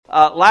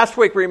Last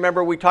week,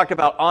 remember, we talked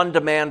about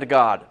on-demand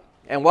God.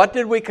 And what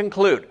did we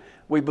conclude?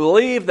 We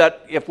believe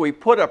that if we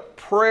put a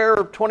prayer,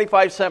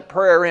 25-cent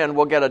prayer in,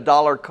 we'll get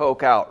 $1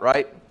 Coke out,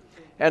 right?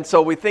 And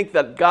so we think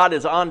that God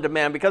is on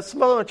demand because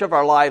so much of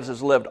our lives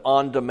is lived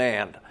on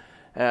demand.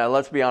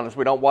 Let's be honest,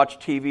 we don't watch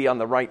TV on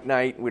the right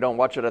night. We don't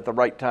watch it at the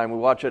right time. We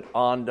watch it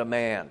on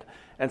demand.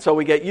 And so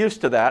we get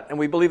used to that, and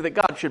we believe that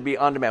God should be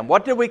on demand.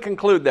 What did we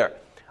conclude there?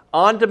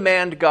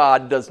 On-demand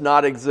God does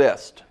not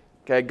exist.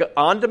 Okay,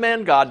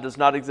 on-demand God does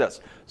not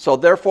exist. So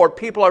therefore,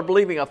 people are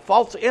believing a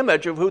false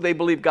image of who they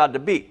believe God to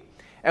be.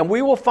 And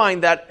we will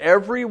find that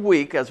every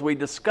week as we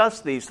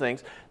discuss these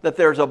things, that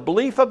there's a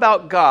belief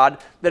about God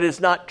that is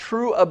not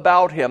true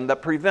about Him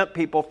that prevent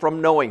people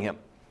from knowing Him.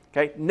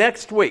 Okay,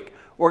 next week,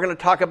 we're going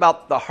to talk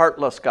about the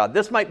heartless God.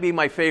 This might be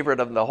my favorite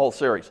of the whole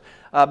series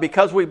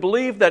because we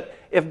believe that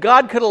if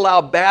God could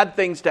allow bad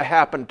things to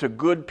happen to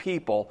good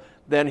people,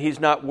 then He's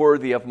not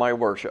worthy of my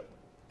worship.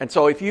 And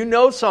so if you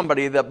know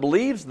somebody that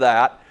believes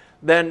that,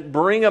 then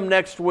bring them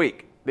next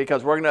week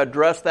because we're going to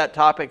address that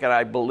topic, and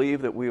I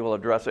believe that we will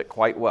address it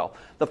quite well.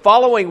 The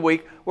following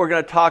week, we're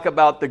going to talk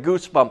about the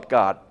goosebump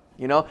God.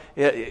 You know,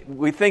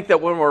 we think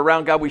that when we're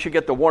around God, we should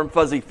get the warm,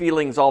 fuzzy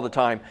feelings all the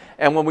time.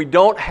 And when we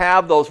don't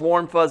have those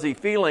warm, fuzzy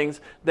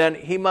feelings, then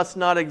He must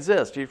not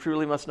exist. He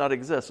truly must not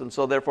exist. And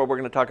so therefore, we're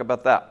going to talk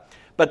about that.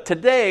 But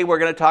today, we're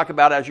going to talk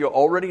about, as you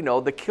already know,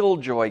 the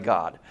killjoy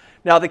God.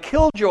 Now, the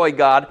killjoy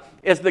God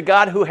is the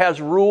God who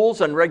has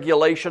rules and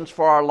regulations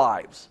for our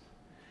lives.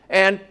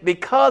 And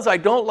because I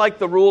don't like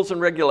the rules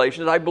and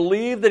regulations, I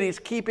believe that He's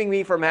keeping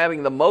me from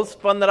having the most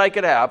fun that I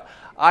could have.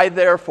 I,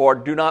 therefore,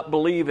 do not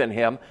believe in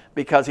Him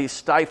because He's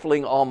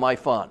stifling all my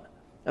fun.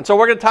 And so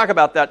we're going to talk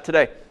about that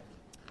today.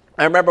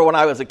 I remember when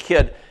I was a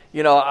kid,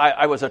 you know,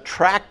 I was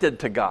attracted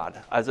to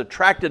God. I was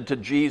attracted to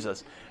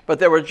Jesus. But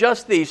there were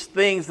just these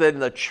things that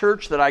in the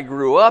church that I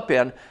grew up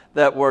in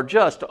that were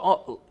just,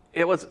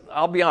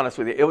 I'll be honest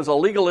with you, it was a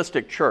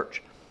legalistic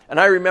church. And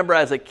I remember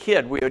as a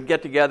kid, we would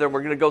get together, and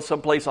we're going to go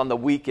someplace on the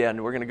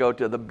weekend. We're going to go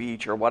to the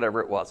beach or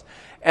whatever it was.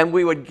 And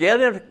we would get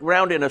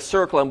around in a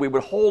circle, and we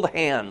would hold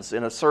hands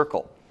in a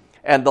circle.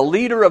 And the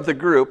leader of the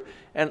group,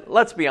 and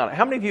let's be honest,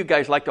 how many of you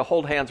guys like to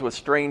hold hands with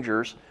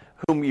strangers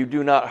whom you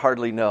do not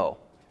hardly know?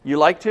 You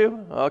like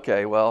to?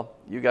 Okay, well,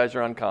 you guys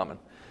are uncommon.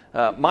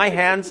 My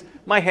hands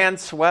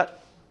sweat.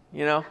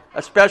 You know,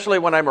 especially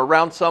when I'm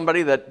around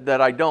somebody that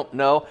I don't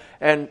know.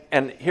 And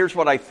here's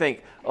what I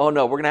think. Oh,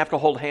 no, we're going to have to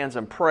hold hands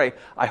and pray.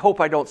 I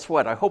hope I don't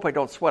sweat. I hope I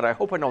don't sweat. I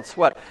hope I don't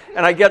sweat.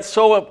 And I get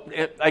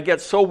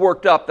so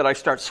worked up that I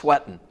start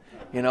sweating,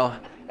 you know.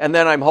 And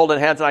then I'm holding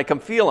hands and I can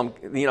feel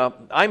them. You know,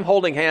 I'm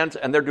holding hands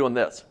and they're doing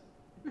this.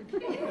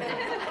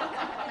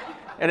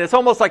 And it's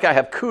almost like I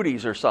have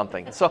cooties or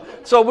something.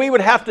 So we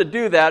would have to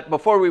do that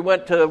before we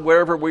went to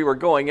wherever we were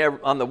going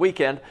on the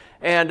weekend.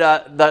 And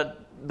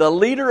the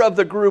leader of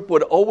the group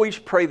would always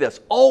pray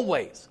this,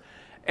 always.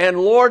 And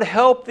Lord,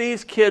 help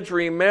these kids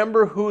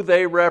remember who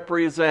they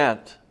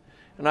represent.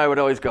 And I would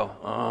always go,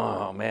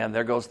 oh man,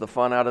 there goes the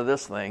fun out of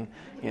this thing,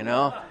 you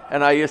know.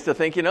 And I used to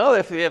think, you know,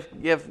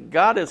 if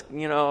God is,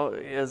 you know,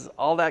 is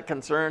all that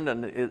concerned,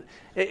 and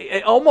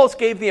it almost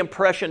gave the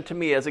impression to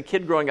me as a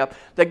kid growing up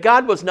that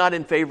God was not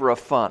in favor of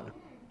fun.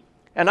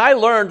 And I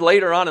learned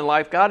later on in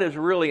life, God is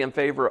really in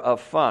favor of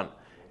fun.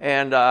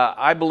 And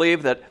I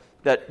believe that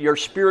your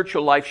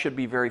spiritual life should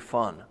be very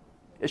fun.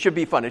 It should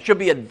be fun. It should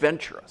be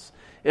adventurous.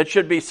 It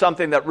should be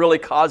something that really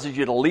causes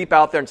you to leap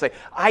out there and say,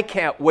 I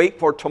can't wait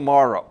for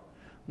tomorrow.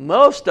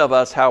 Most of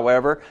us,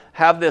 however,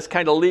 have this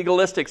kind of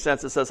legalistic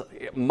sense that says,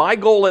 my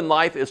goal in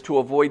life is to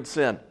avoid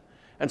sin.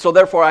 And so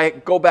therefore I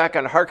go back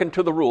and hearken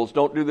to the rules.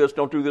 Don't do this,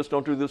 don't do this,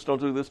 don't do this, don't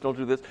do this, don't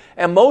do this.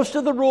 And most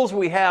of the rules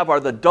we have are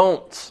the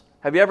don'ts.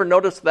 Have you ever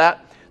noticed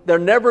that? They're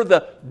never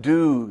the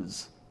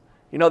do's.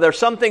 You know, there's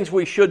some things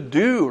we should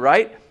do,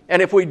 right?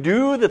 And if we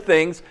do the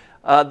things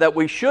that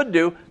we should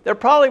do, there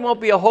probably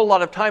won't be a whole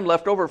lot of time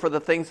left over for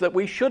the things that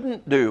we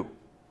shouldn't do.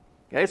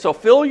 Okay, so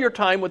fill your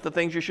time with the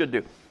things you should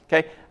do.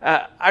 Okay,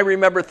 I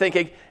remember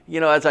thinking, you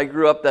know, as I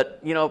grew up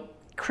that, you know,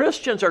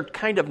 Christians are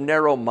kind of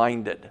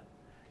narrow-minded.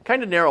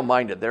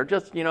 They're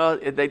just, you know,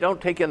 they don't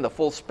take in the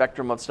full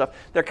spectrum of stuff.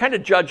 They're kind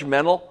of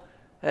judgmental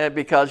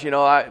because, you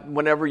know,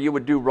 whenever you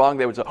would do wrong,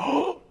 they would say,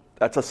 oh,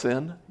 that's a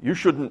sin. You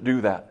shouldn't do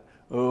that.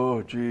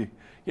 Oh, gee.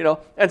 You know,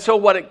 and so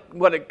what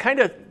it kind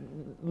of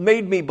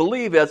made me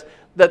believe is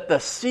that the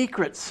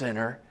secret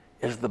sinner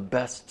is the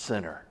best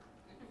sinner.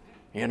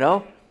 You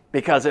know?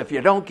 Because if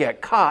you don't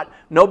get caught,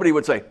 nobody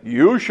would say,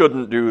 you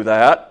shouldn't do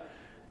that.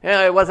 And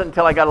it wasn't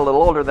until I got a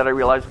little older that I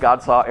realized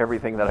God saw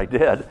everything that I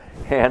did,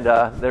 and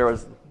there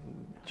was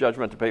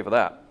judgment to pay for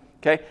that.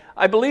 Okay?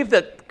 I believe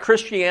that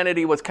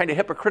Christianity was kind of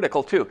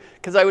hypocritical too,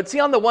 because I would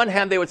see on the one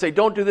hand they would say,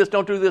 don't do this,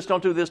 don't do this,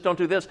 don't do this, don't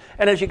do this.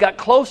 And as you got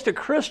close to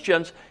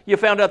Christians, you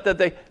found out that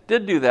they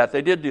did do that,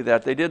 they did do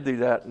that, they did do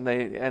that.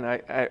 And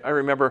I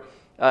remember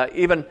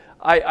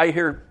I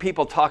hear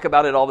people talk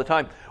about it all the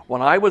time.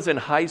 When I was in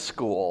high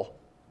school,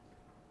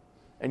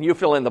 and you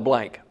fill in the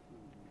blank.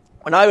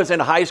 When I was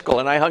in high school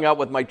and I hung out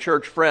with my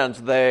church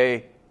friends,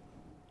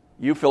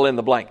 You fill in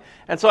the blank.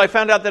 And so I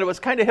found out that it was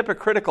kind of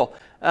hypocritical,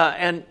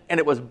 and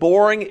it was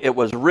boring, it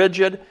was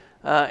rigid,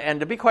 and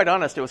to be quite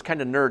honest, it was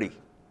kind of nerdy.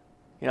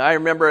 I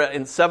remember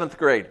in 7th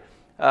grade,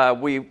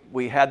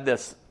 we had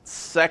this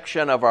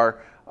section of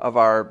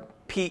our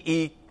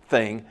PE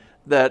thing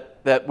that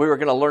we were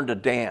going to learn to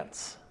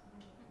dance.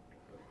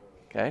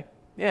 Okay?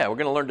 Yeah, we're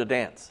going to learn to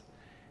dance.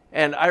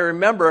 And I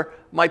remember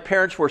my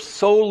parents were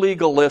so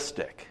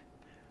legalistic,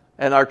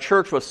 and our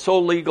church was so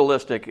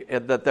legalistic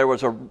that there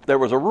was a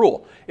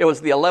rule. It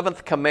was the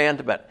 11th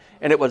commandment,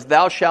 and it was,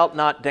 "Thou shalt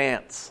not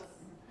dance."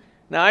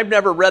 Now, I've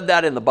never read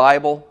that in the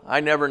Bible. I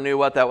never knew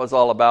what that was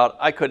all about.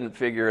 I couldn't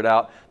figure it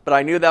out. But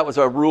I knew that was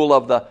a rule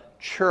of the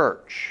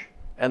church.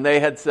 And they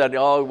had said,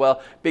 "Oh,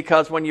 well,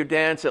 because when you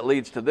dance, it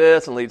leads to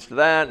this and leads to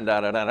that, and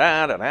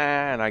da-da-da-da-da-da."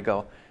 And I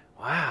go,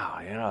 wow,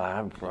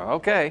 I'm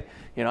okay.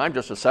 I'm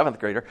just a 7th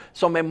grader.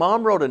 So my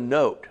mom wrote a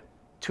note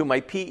to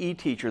my PE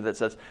teacher that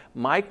says,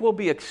 "Mike will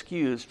be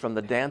excused from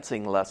the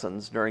dancing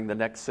lessons during the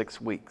next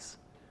 6 weeks."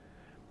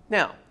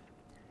 Now,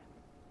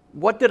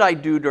 what did I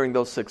do during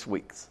those 6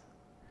 weeks?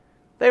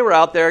 They were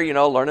out there,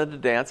 learning to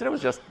dance, and it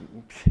was just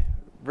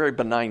very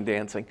benign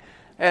dancing.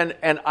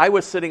 And I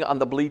was sitting on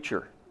the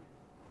bleacher.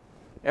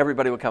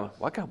 Everybody would come,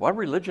 what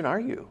religion are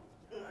you?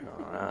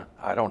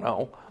 I don't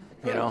know,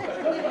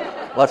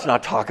 Let's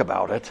not talk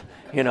about it,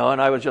 And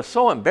I was just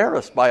so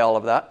embarrassed by all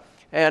of that.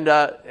 And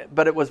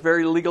but it was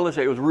very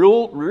legalistic. It was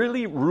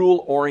really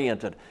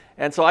rule-oriented.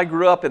 And so I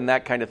grew up in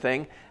that kind of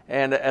thing.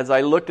 And as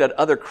I looked at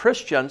other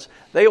Christians,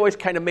 they always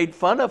kind of made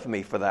fun of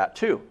me for that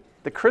too.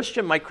 My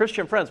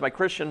Christian friends, my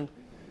Christian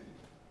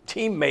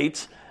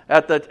teammates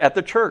at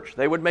the church,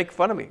 they would make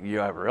fun of me.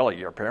 "Yeah, really,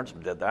 your parents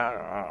did that?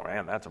 Oh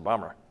man, that's a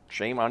bummer.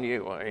 Shame on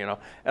you,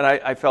 And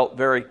I felt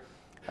very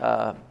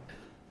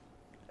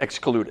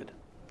excluded.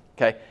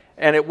 Okay,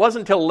 and it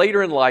wasn't until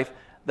later in life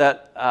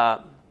that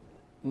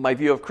my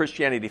view of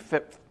Christianity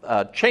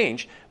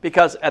changed,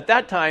 because at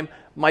that time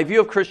my view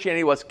of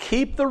Christianity was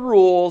keep the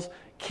rules,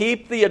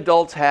 keep the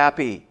adults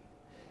happy.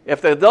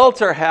 If the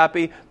adults are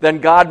happy, then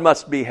God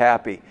must be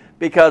happy,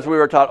 because we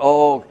were taught,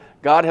 oh,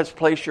 God has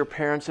placed your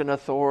parents in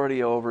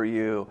authority over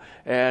you.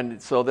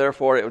 And so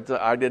therefore,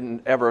 I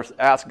didn't ever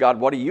ask God,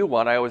 what do you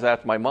want? I always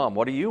asked my mom,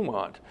 what do you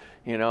want?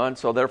 And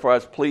so therefore I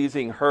was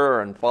pleasing her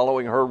and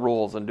following her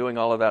rules and doing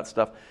all of that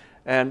stuff.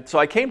 And so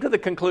I came to the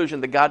conclusion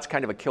that God's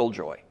kind of a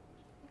killjoy.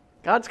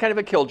 God's kind of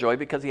a killjoy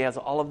because he has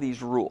all of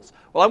these rules.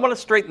 Well, I want to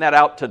straighten that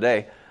out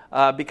today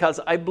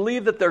because I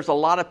believe that there's a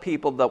lot of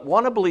people that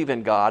want to believe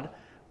in God,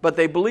 but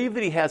they believe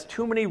that he has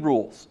too many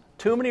rules,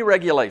 too many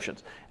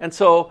regulations. And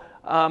so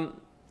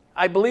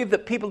I believe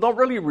that people don't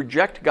really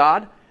reject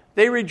God.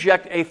 They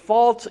reject a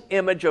false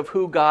image of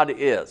who God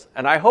is.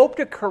 And I hope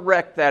to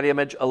correct that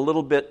image a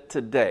little bit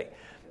today,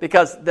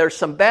 because there's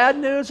some bad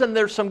news and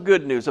there's some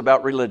good news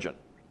about religion.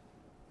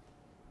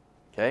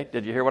 Okay,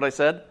 did you hear what I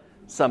said?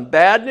 Some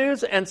bad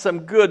news and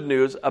some good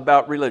news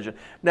about religion.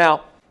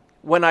 Now,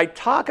 when I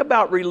talk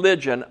about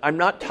religion, I'm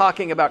not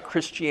talking about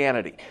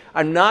Christianity.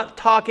 I'm not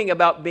talking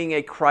about being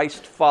a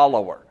Christ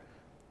follower.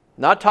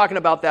 Not talking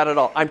about that at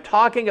all. I'm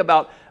talking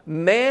about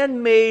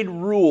man-made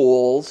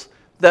rules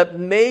that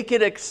make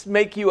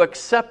you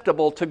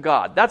acceptable to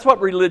God. That's what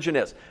religion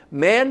is.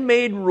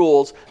 Man-made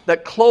rules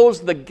that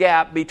close the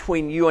gap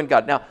between you and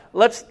God. Now,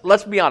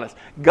 let's be honest.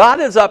 God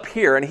is up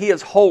here and he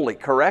is holy,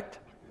 correct?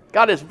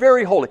 God is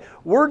very holy.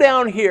 We're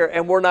down here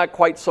and we're not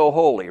quite so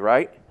holy,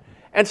 right?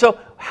 And so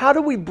how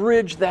do we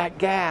bridge that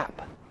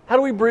gap? How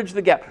do we bridge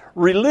the gap?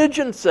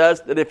 Religion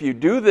says that if you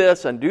do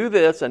this and do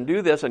this and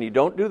do this and you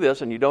don't do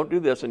this and you don't do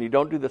this and you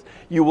don't do this,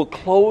 you will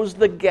close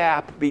the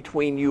gap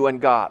between you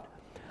and God.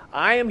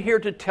 I am here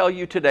to tell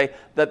you today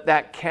that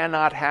that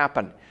cannot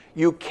happen.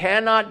 You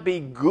cannot be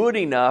good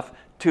enough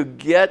to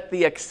get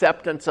the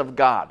acceptance of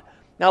God.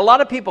 Now, a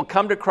lot of people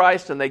come to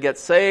Christ and they get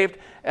saved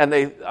and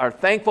they are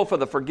thankful for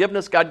the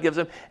forgiveness God gives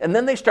them, and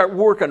then they start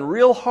working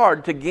real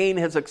hard to gain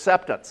his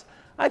acceptance.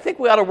 I think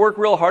we ought to work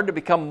real hard to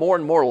become more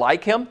and more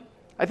like him.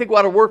 I think we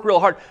ought to work real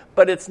hard,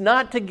 but it's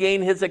not to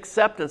gain his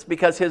acceptance,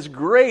 because his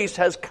grace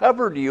has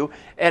covered you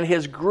and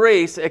his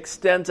grace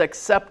extends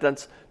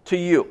acceptance to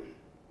you.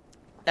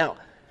 Now,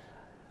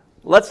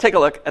 let's take a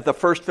look at the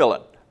first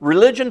fill-in.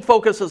 Religion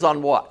focuses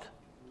on what?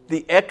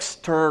 The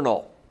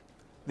external.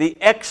 The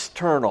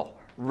external,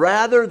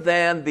 rather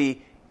than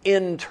the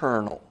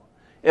internal.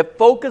 It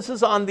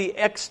focuses on the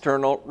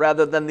external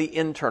rather than the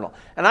internal.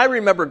 And I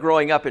remember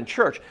growing up in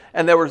church,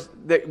 and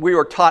we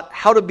were taught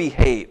how to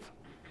behave.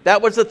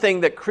 That was the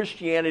thing that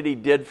Christianity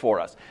did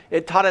for us.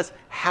 It taught us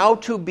how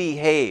to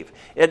behave.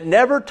 It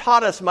never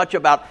taught us much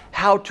about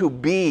how to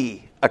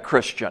be a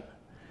Christian.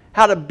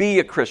 How to be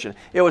a Christian.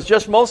 It was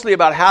just mostly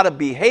about how to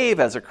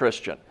behave as a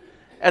Christian.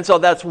 And so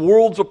that's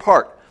worlds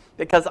apart.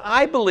 Because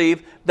I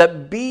believe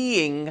that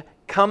being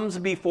comes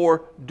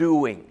before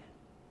doing.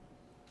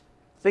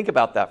 Think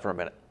about that for a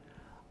minute.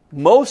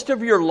 Most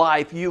of your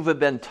life you have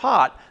been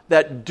taught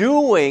that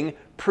doing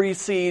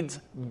precedes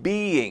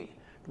being.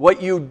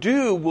 What you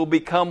do will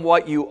become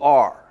what you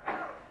are.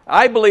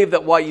 I believe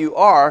that what you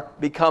are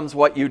becomes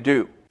what you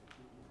do.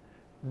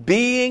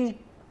 Being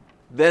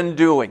then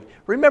doing.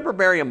 Remember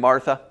Mary and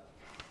Martha?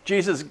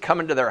 Jesus is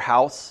coming to their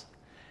house,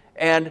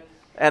 and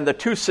the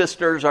two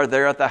sisters are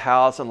there at the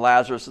house, and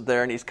Lazarus is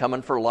there, and he's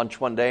coming for lunch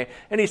one day,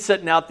 and he's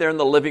sitting out there in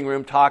the living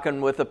room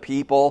talking with the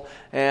people,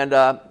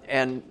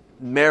 and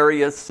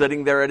Mary is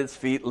sitting there at his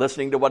feet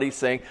listening to what he's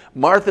saying.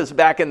 Martha's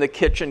back in the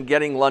kitchen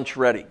getting lunch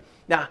ready.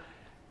 Now,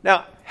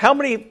 how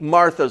many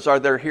Marthas are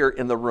there here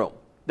in the room?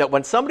 That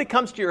when somebody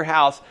comes to your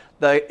house,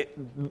 the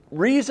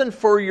reason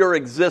for your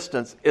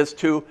existence is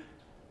to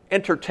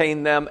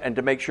entertain them and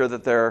to make sure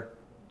that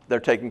they're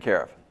taken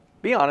care of.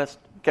 Be honest.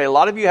 Okay, a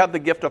lot of you have the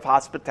gift of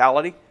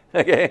hospitality.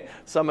 Okay,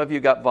 some of you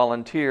got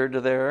volunteered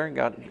there,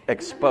 got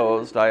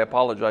exposed. I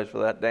apologize for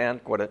that, Dan.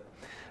 Quit it.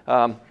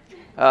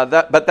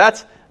 But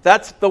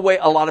that's the way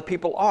a lot of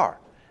people are.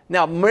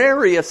 Now,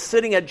 Mary is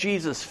sitting at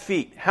Jesus'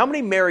 feet. How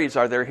many Marys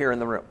are there here in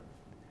the room?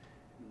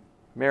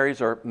 Marys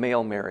are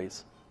male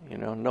Marys.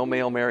 No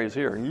male Marys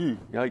here.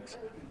 Yikes.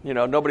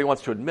 Nobody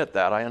wants to admit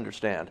that. I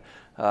understand.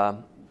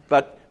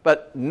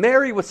 But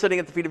Mary was sitting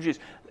at the feet of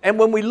Jesus. And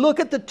when we look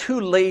at the two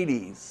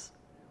ladies,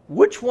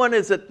 which one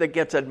is it that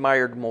gets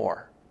admired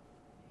more?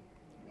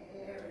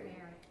 Mary.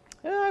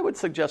 Yeah, I would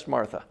suggest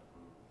Martha.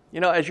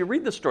 As you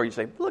read the story, you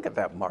say, look at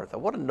that Martha.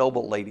 What a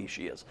noble lady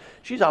she is.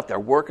 She's out there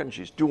working.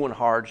 She's doing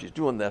hard. She's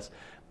doing this.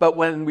 But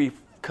when we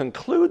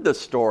conclude the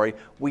story,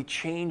 we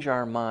change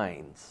our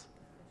minds.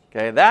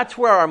 Okay, that's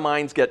where our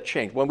minds get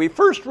changed. When we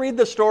first read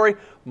the story,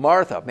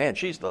 Martha, man,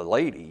 she's the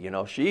lady.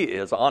 She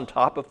is on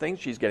top of things.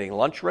 She's getting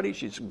lunch ready.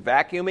 She's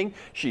vacuuming.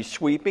 She's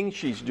sweeping.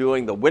 She's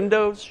doing the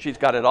windows. She's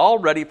got it all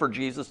ready for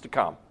Jesus to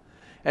come.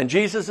 And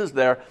Jesus is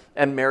there,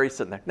 and Mary's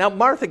sitting there. Now,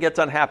 Martha gets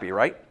unhappy,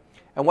 right?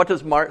 And what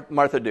does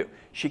Martha do?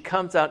 She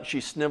comes out and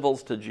she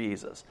snivels to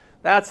Jesus.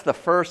 That's the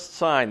first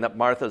sign that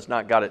Martha's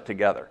not got it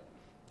together.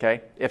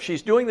 Okay? If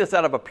she's doing this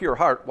out of a pure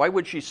heart, why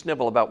would she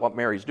snivel about what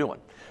Mary's doing?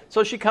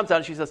 So she comes out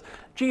and she says,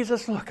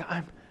 Jesus, look,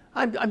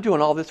 I'm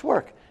doing all this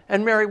work.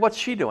 And Mary, what's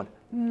she doing?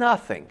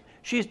 Nothing.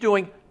 She's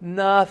doing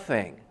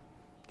nothing.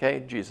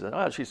 Okay? Jesus,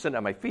 she's sitting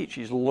at my feet.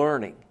 She's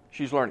learning.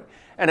 She's learning.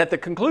 And at the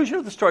conclusion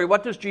of the story,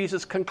 what does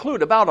Jesus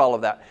conclude about all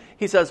of that?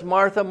 He says,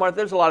 Martha, Martha,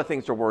 there's a lot of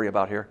things to worry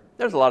about here.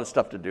 There's a lot of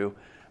stuff to do.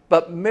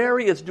 But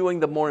Mary is doing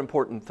the more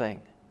important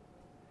thing.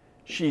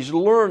 She's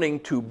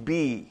learning to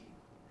be.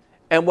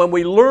 And when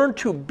we learn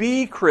to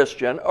be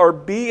Christian or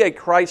be a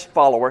Christ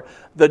follower,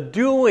 the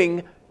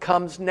doing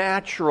comes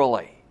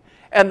naturally.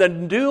 And the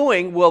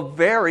doing will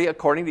vary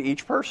according to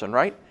each person,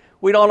 right?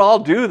 We don't all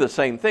do the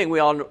same thing. We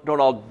don't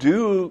all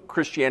do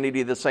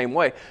Christianity the same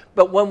way.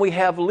 But when we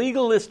have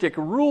legalistic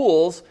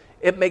rules,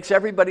 it makes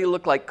everybody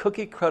look like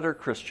cookie-cutter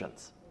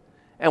Christians.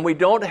 And we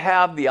don't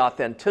have the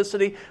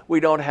authenticity. We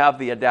don't have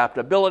the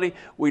adaptability.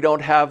 We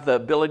don't have the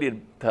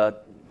ability to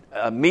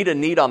meet a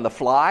need on the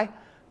fly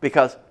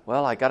because,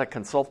 well, I got to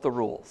consult the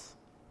rules.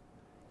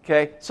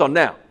 Okay? So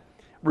now,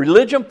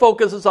 religion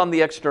focuses on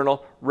the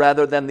external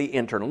rather than the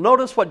internal.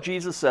 Notice what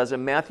Jesus says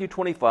in Matthew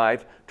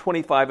 25,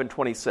 25 and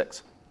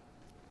 26.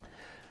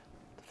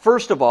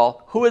 First of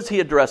all, who is he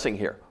addressing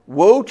here?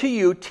 Woe to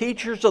you,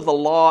 teachers of the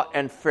law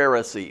and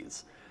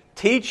Pharisees.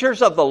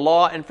 Teachers of the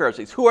law and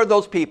Pharisees. Who are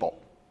those people?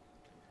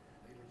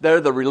 They're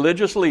the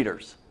religious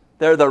leaders.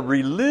 They're the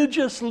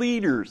religious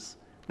leaders.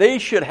 They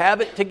should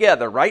have it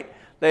together, right?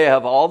 They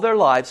have all their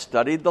lives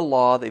studied the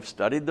law. They've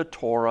studied the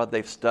Torah.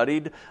 They've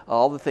studied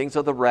all the things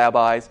of the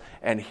rabbis.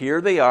 And here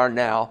they are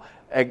now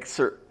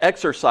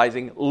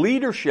exercising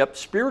leadership,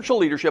 spiritual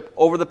leadership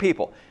over the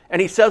people.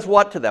 And he says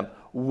what to them?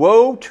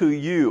 Woe to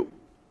you.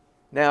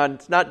 Now,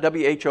 it's not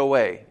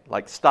W-H-O-A,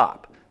 like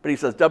stop. But he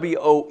says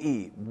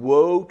W-O-E,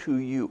 woe to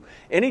you.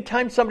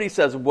 Anytime somebody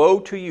says woe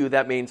to you,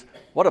 that means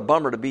what a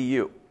bummer to be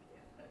you.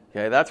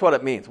 Okay, that's what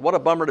it means. What a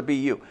bummer to be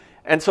you.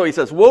 And so he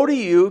says, woe to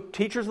you,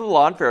 teachers of the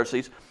law and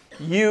Pharisees,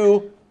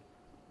 you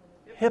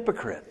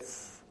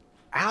hypocrites.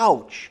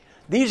 Ouch.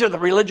 These are the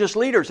religious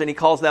leaders, and he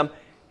calls them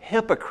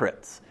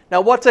hypocrites.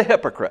 Now, what's a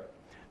hypocrite?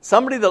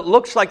 Somebody that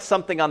looks like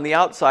something on the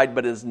outside,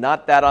 but is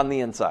not that on the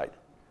inside.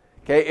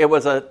 Okay, it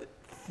was a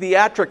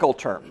theatrical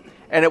term.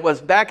 And it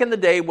was back in the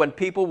day when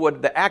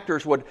the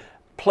actors would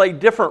play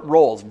different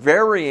roles,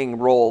 varying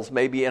roles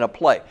maybe in a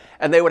play.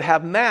 And they would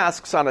have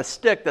masks on a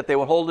stick that they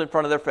would hold in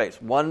front of their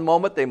face. One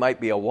moment they might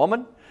be a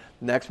woman.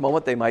 The next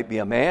moment they might be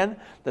a man.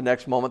 The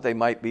next moment they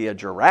might be a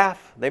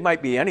giraffe. They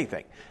might be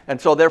anything. And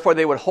so therefore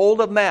they would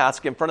hold a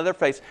mask in front of their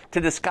face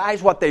to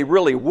disguise what they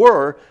really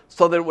were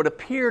so that it would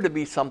appear to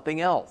be something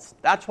else.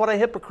 That's what a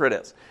hypocrite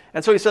is.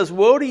 And so he says,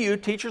 woe to you,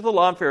 teachers of the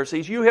law and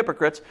Pharisees, you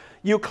hypocrites.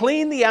 You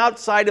clean the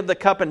outside of the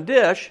cup and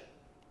dish,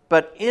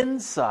 but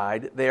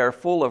inside they are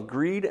full of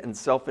greed and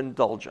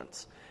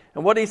self-indulgence.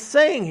 And what he's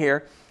saying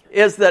here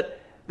is that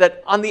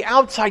on the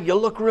outside you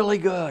look really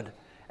good.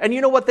 And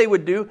you know what they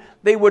would do?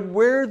 They would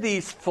wear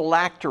these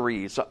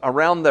phylacteries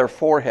around their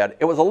forehead.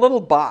 It was a little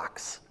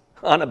box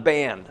on a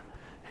band.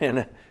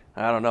 And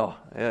I don't know,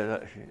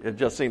 it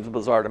just seems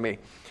bizarre to me.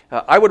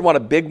 I would want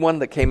a big one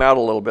that came out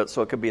a little bit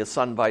so it could be a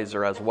sun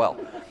visor as well.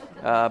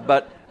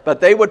 But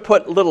they would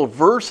put little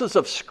verses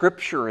of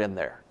Scripture in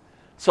there.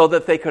 so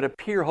that they could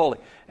appear holy.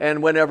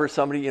 And whenever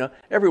somebody,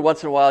 every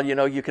once in a while,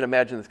 you can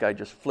imagine this guy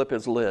just flip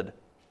his lid.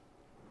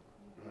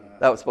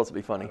 That was supposed to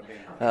be funny.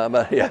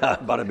 But yeah,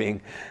 bada bing.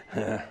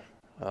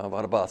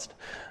 About a bust.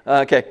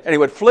 Okay, and he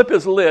would flip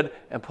his lid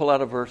and pull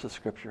out a verse of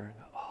Scripture.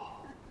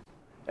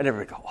 And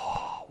everybody would go,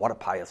 oh, what a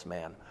pious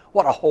man.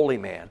 What a holy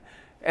man.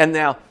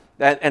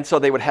 And so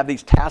they would have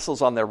these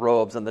tassels on their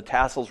robes, and the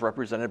tassels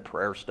represented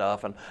prayer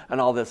stuff and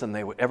all this, and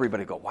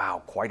everybody would go,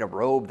 wow, quite a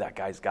robe that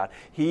guy's got.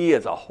 He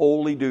is a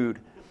holy dude.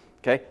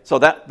 Okay, so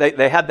that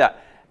they had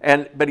that.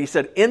 But he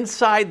said,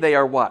 inside they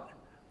are what?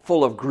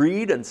 Full of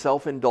greed and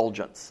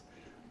self-indulgence.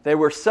 They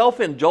were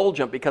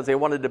self-indulgent because they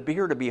wanted to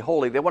appear to be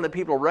holy. They wanted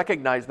people to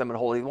recognize them as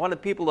holy. They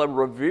wanted people to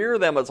revere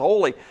them as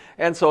holy.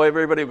 And so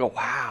everybody would go,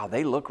 wow,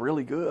 they look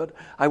really good.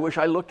 I wish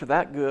I looked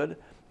that good.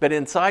 But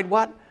inside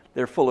what?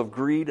 They're full of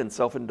greed and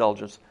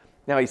self-indulgence.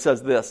 Now he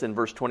says this in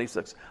verse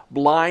 26.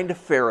 Blind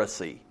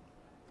Pharisee,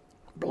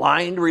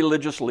 blind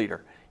religious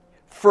leader.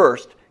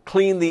 First,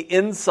 clean the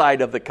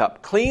inside of the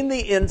cup. Clean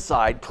the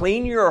inside,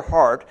 clean your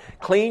heart,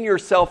 clean your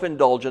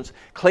self-indulgence,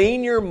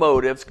 clean your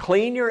motives,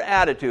 clean your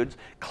attitudes,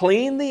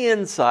 clean the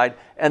inside,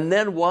 and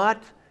then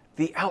what?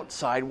 The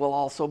outside will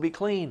also be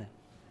clean.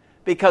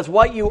 Because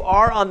what you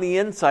are on the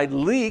inside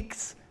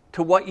leaks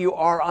to what you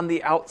are on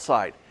the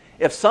outside.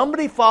 If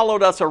somebody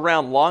followed us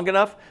around long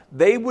enough,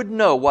 they would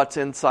know what's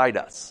inside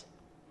us.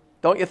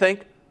 Don't you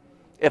think?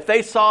 If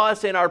they saw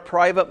us in our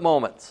private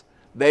moments,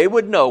 they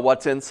would know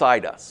what's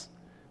inside us.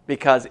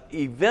 Because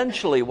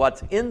eventually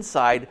what's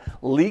inside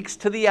leaks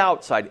to the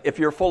outside. If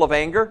you're full of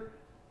anger,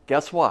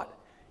 guess what?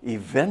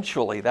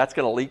 Eventually that's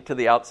going to leak to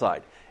the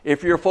outside.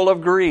 If you're full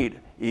of greed,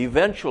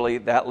 eventually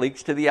that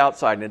leaks to the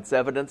outside, and it's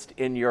evidenced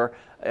in your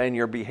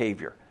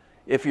behavior.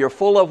 If you're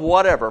full of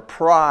whatever,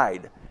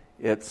 pride,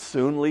 it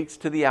soon leaks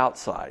to the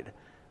outside.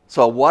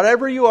 So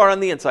whatever you are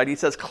on the inside, he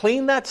says,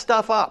 clean that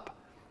stuff up.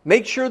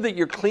 Make sure that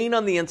you're clean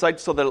on the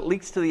inside so that it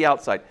leaks to the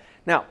outside.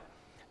 Now,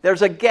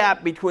 there's a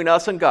gap between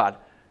us and God.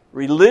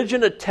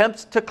 Religion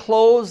attempts to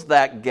close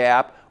that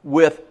gap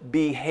with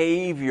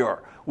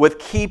behavior, with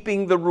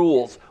keeping the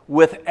rules,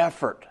 with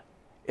effort.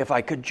 If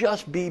I could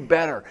just be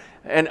better.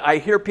 And I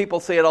hear people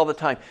say it all the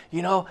time.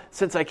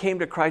 Since I came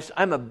to Christ,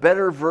 I'm a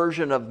better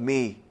version of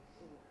me.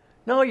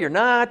 No, you're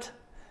not.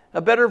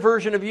 A better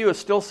version of you is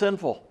still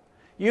sinful.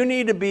 You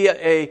need to be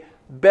a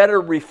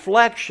better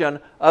reflection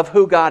of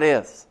who God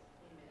is.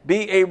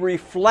 Be a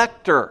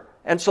reflector.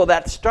 And so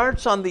that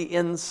starts on the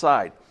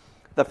inside.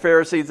 The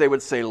Pharisees, they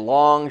would say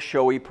long,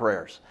 showy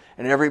prayers.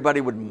 And everybody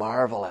would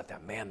marvel at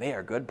them. Man, they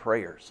are good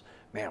prayers.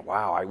 Man,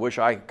 wow, I wish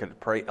I could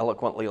pray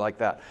eloquently like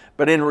that.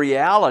 But in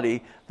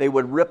reality, they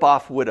would rip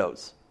off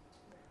widows.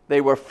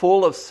 They were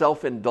full of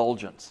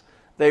self-indulgence.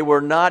 They were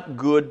not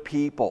good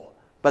people,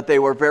 but they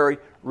were very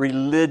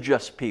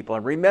religious people.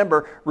 And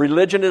remember,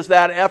 religion is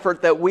that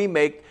effort that we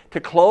make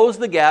to close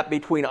the gap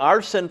between our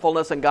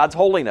sinfulness and God's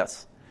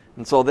holiness.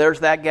 And so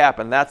there's that gap,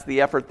 and that's the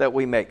effort that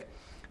we make.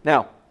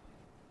 Now,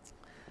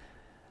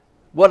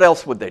 what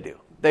else would they do?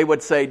 They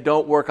would say,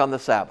 don't work on the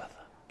Sabbath.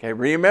 Okay,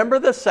 remember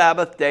the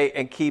Sabbath day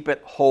and keep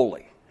it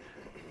holy.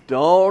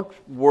 Don't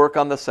work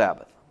on the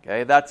Sabbath.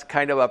 Okay, that's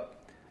kind of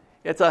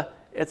it's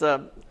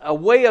a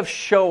way of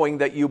showing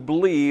that you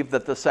believe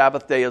that the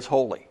Sabbath day is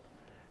holy.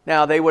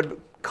 Now, they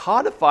would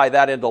codify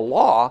that into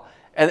law,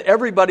 and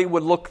everybody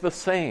would look the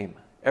same.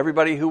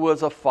 Everybody who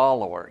was a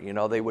follower,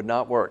 they would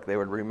not work. They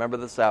would remember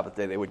the Sabbath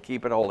day. They would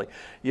keep it holy.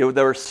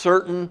 There were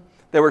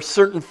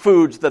certain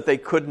foods that they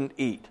couldn't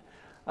eat.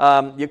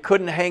 You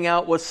couldn't hang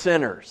out with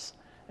sinners.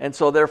 And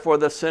so therefore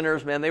the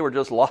sinners, man, they were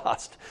just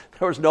lost.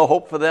 There was no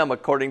hope for them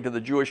according to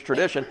the Jewish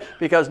tradition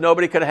because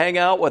nobody could hang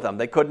out with them.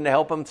 They couldn't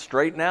help them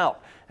straighten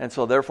out. And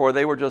so therefore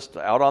they were just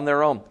out on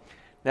their own.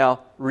 Now,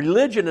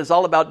 religion is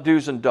all about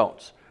do's and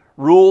don'ts,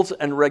 rules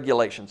and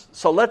regulations.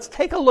 So let's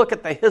take a look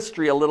at the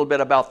history a little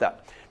bit about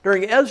that.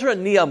 During Ezra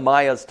and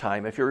Nehemiah's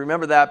time, if you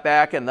remember that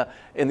back in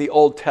the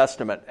Old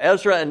Testament,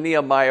 Ezra and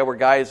Nehemiah were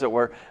guys that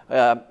were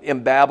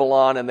in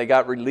Babylon, and they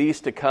got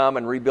released to come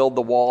and rebuild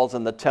the walls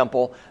and the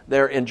temple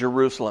there in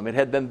Jerusalem. It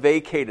had been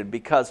vacated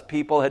because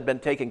people had been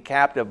taken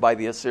captive by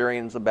the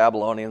Assyrians, the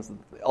Babylonians,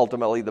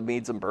 ultimately the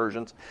Medes and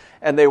Persians,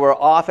 and they were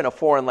off in a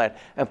foreign land.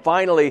 And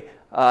finally,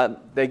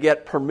 they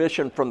get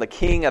permission from the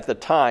king at the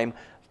time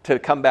to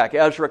come back.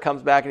 Ezra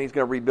comes back and he's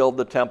going to rebuild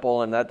the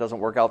temple, and that doesn't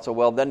work out so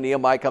well. Then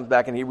Nehemiah comes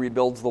back and he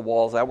rebuilds the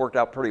walls. That worked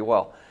out pretty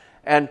well.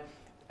 And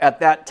at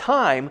that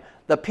time,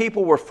 the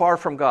people were far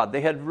from God.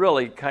 They had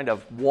really kind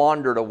of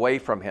wandered away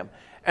from Him.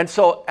 And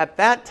so at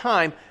that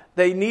time,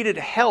 they needed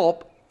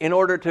help in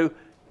order to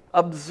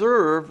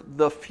observe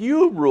the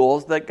few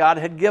rules that God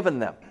had given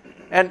them.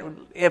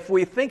 And if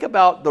we think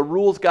about the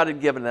rules God had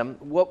given them,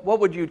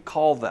 what would you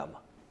call them?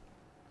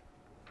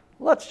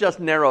 Let's just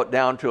narrow it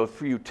down to a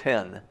few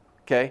 10.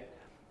 Okay?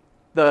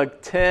 The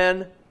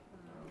 10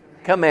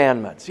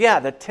 Commandments.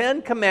 Yeah, the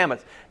 10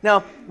 Commandments.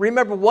 Now,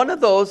 remember, one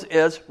of those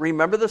is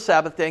remember the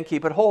Sabbath day and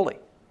keep it holy.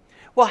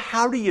 Well,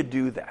 how do you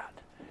do that?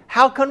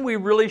 How can we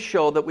really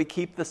show that we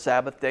keep the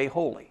Sabbath day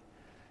holy?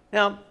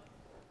 Now,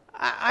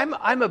 I'm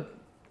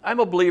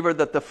a believer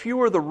that the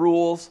fewer the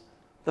rules,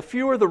 the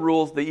fewer the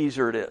rules, the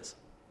easier it is.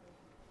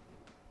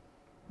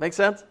 Make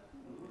sense?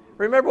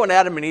 Remember when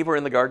Adam and Eve were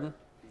in the garden?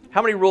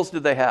 How many rules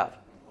did they have?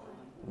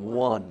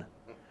 One.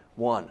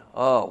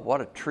 Oh,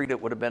 what a treat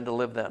it would have been to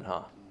live then,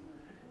 huh?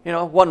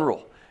 One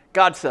rule.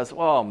 God says,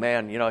 oh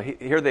man,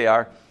 here they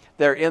are.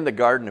 They're in the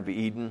Garden of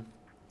Eden,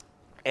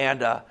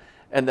 and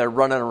they're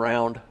running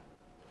around.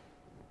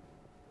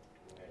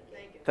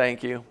 Naked.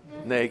 Thank you.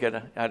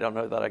 Naked. I don't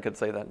know that I could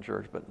say that in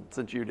church, but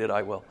since you did,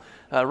 I will.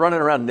 Running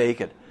around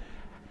naked.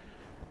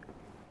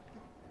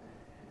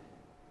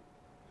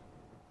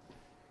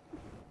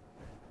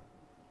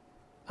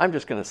 I'm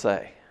just going to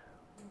say,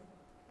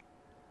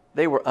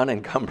 they were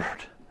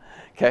unencumbered.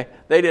 Okay?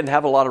 They didn't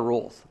have a lot of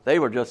rules. They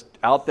were just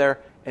out there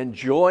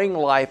enjoying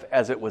life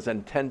as it was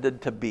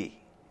intended to be.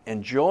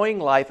 Enjoying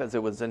life as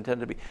it was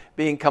intended to be.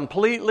 Being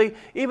completely,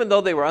 even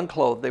though they were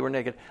unclothed, they were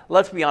naked.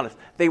 Let's be honest,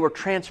 they were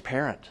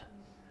transparent.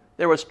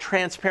 There was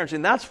transparency.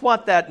 And that's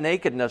what that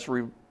nakedness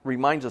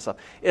reminds us of,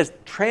 is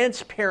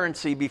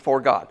transparency before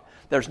God.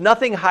 There's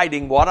nothing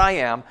hiding what I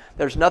am.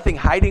 There's nothing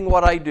hiding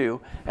what I do.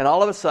 And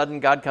all of a sudden,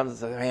 God comes and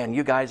says, man,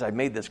 you guys, I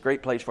made this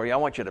great place for you. I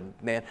want you to,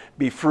 man,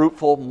 be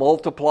fruitful,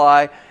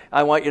 multiply.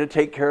 I want you to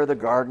take care of the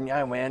garden.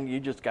 Yeah, man,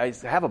 you just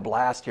guys have a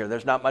blast here.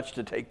 There's not much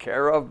to take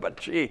care of, but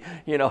gee,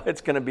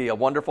 it's going to be a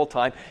wonderful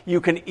time. You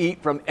can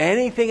eat from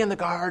anything in the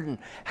garden.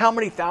 How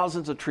many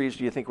thousands of trees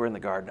do you think were in the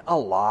garden? A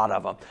lot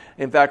of them.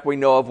 In fact, we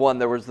know of one.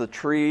 There was the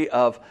tree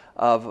of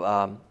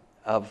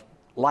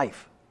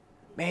life.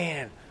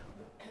 Man,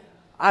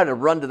 I'd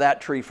have run to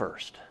that tree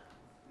first,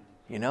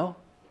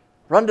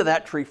 Run to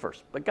that tree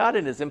first. But God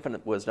in His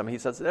infinite wisdom, He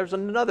says, there's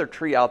another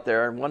tree out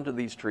there, and one of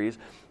these trees,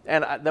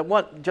 and that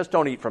one, just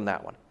don't eat from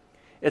that one.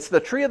 It's the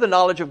tree of the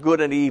knowledge of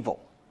good and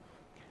evil.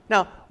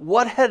 Now,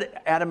 what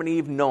had Adam and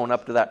Eve known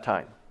up to that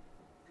time?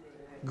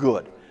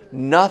 Good.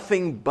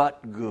 Nothing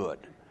but good.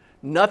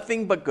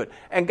 Nothing but good.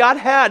 And God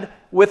had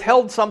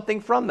withheld something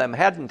from them,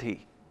 hadn't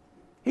He?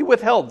 He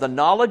withheld the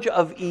knowledge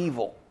of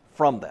evil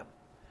from them.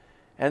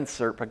 And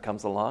serpent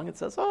comes along and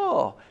says,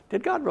 oh,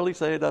 did God really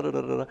say da da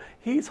da da?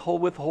 He's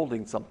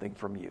withholding something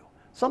from you.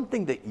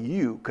 Something that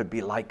you could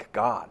be like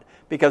God.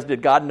 Because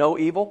did God know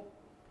evil?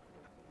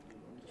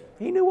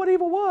 He knew what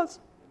evil was.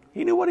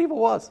 He knew what evil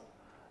was.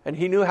 And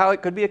He knew how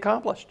it could be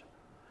accomplished.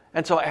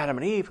 And so Adam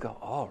and Eve go,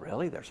 oh,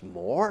 really? There's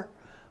more?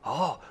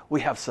 Oh,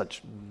 we have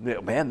such,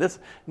 man, this,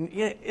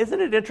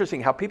 isn't it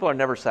interesting how people are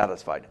never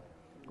satisfied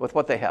with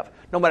what they have?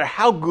 No matter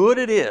how good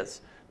it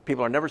is,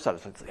 people are never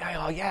satisfied.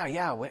 Oh,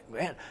 yeah,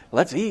 man,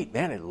 let's eat.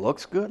 Man, it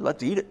looks good.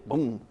 Let's eat it.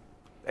 Boom.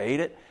 They ate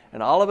it.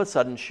 And all of a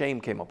sudden,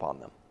 shame came upon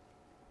them.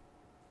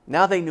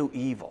 Now they knew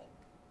evil.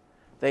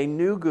 They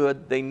knew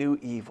good. They knew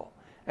evil.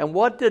 And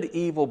what did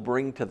evil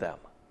bring to them?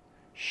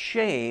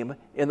 Shame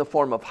in the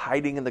form of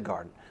hiding in the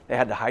garden. They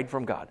had to hide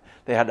from God.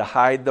 They had to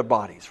hide their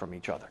bodies from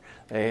each other.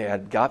 They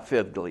had got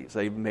fig leaves.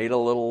 They made a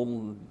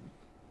little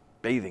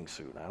bathing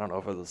suit. I don't know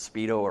if it was a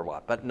Speedo or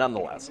what, but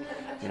nonetheless,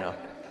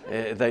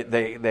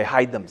 They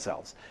hide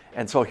themselves.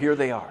 And so here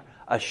they are,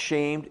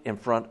 ashamed in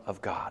front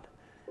of God.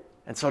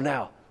 And so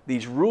now,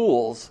 these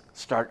rules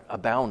start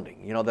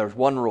abounding. There's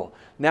one rule.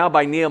 Now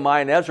by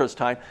Nehemiah and Ezra's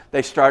time,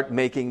 they start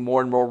making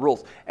more and more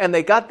rules. And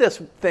they got this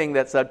thing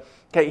that said,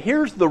 okay,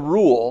 here's the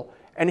rule,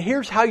 and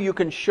here's how you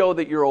can show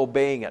that you're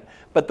obeying it.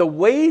 But the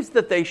ways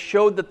that they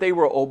showed that they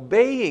were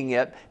obeying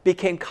it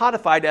became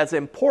codified as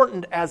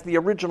important as the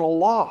original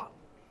law.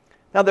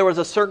 Now, there was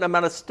a certain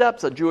amount of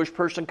steps a Jewish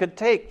person could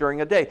take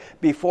during a day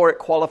before it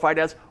qualified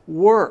as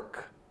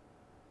work.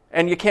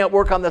 And you can't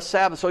work on the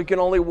Sabbath, so you can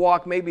only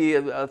walk maybe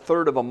a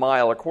third of a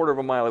mile, a quarter of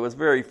a mile. It was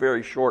very,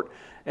 very short.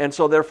 And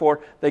so,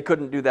 therefore, they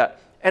couldn't do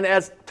that. And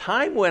as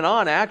time went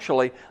on,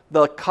 actually,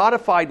 the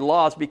codified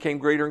laws became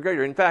greater and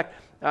greater. In fact,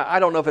 I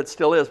don't know if it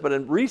still is, but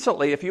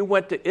recently, if you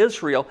went to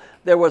Israel,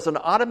 there was an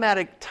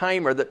automatic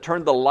timer that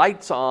turned the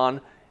lights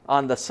on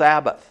the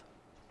Sabbath.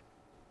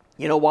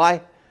 You know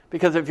why?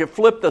 Because if you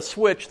flip the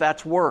switch,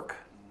 that's work.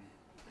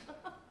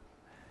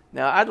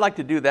 Now, I'd like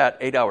to do that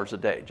 8 hours a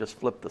day, just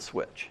flip the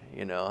switch,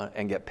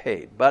 and get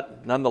paid.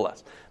 But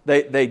nonetheless,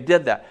 they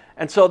did that.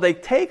 And so they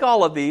take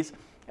all of these,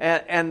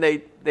 and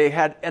they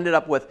had ended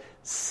up with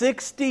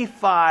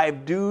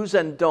 65 do's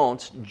and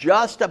don'ts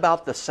just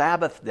about the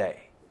Sabbath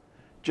day.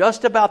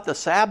 Just about the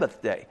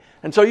Sabbath day.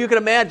 And so you can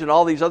imagine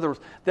all these others.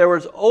 There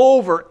was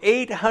over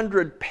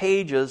 800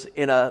 pages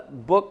in a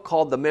book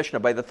called the Mishnah.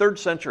 By the 3rd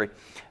century,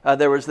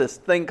 there was this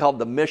thing called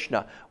the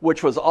Mishnah,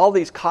 which was all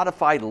these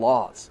codified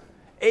laws.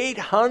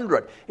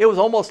 800. It was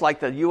almost like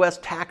the U.S.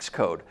 tax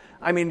code.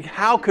 I mean,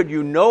 how could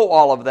you know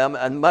all of them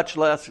and much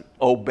less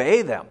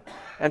obey them?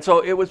 And so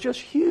it was just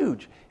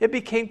huge. It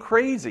became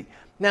crazy.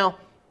 Now,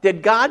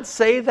 did God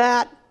say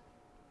that?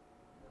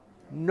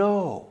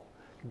 No.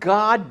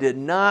 God did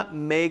not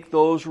make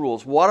those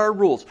rules. What are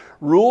rules?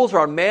 Rules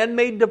are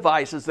man-made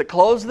devices that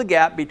close the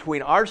gap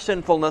between our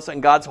sinfulness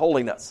and God's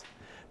holiness.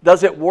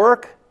 Does it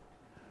work?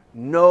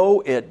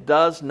 No, it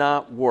does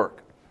not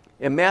work.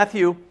 In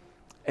Matthew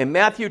In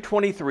Matthew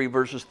 23,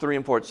 verses 3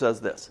 and 4, it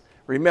says this.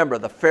 Remember,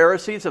 the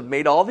Pharisees have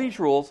made all these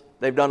rules.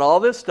 They've done all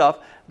this stuff.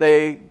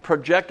 They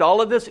project all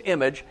of this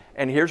image.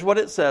 And here's what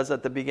it says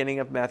at the beginning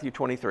of Matthew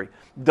 23.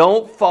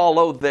 Don't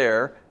follow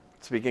their,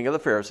 speaking of the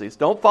Pharisees,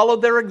 don't follow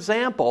their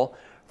example,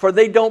 for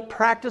they don't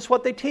practice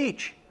what they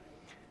teach.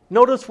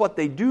 Notice what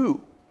they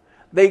do.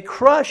 They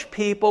crush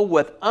people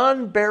with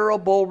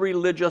unbearable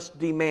religious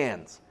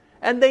demands.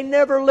 And they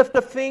never lift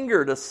a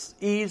finger to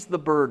ease the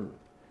burden.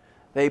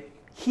 They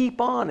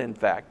heap on, in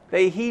fact.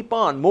 They heap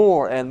on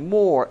more and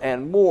more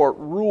and more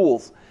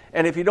rules.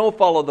 And if you don't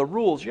follow the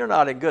rules, you're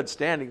not in good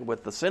standing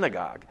with the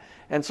synagogue.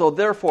 And so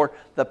therefore,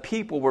 the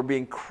people were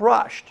being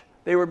crushed.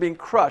 They were being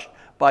crushed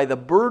by the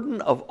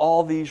burden of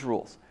all these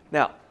rules.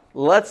 Now,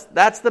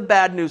 that's the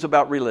bad news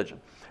about religion.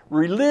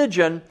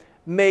 Religion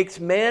makes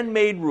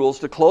man-made rules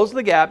to close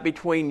the gap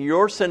between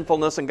your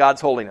sinfulness and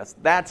God's holiness.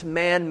 That's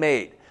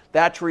man-made.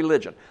 That's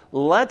religion.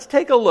 Let's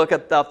take a look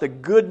at the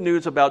good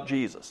news about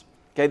Jesus.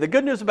 Okay, the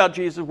good news about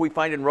Jesus we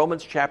find in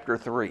Romans chapter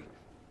 3.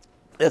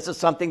 This is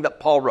something that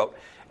Paul wrote.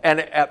 And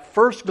at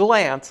first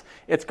glance,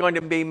 it's going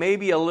to be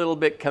maybe a little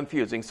bit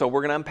confusing. So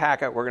we're going to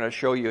unpack it. We're going to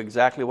show you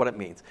exactly what it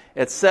means.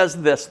 It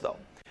says this, though.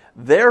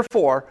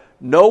 Therefore,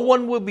 no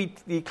one will be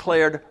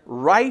declared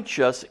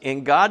righteous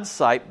in God's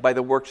sight by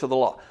the works of the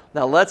law.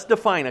 Now, let's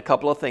define a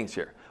couple of things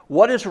here.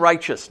 What is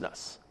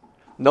righteousness?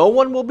 No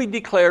one will be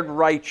declared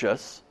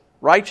righteous.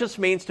 Righteous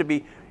means to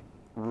be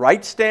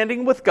right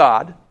standing with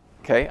God.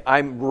 Okay,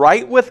 I'm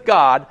right with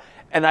God,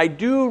 and I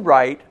do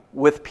right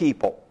with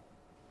people.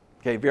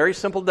 Okay, very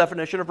simple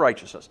definition of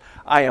righteousness.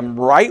 I am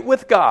right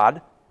with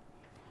God.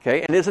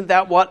 Okay, and isn't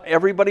that what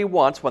everybody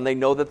wants when they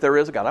know that there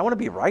is a God? I want to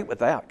be right with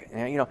that.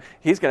 You know,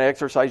 He's going to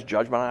exercise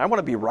judgment. I want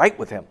to be right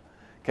with Him.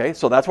 Okay,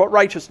 so that's what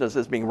righteousness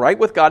is, being right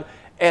with God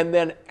and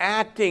then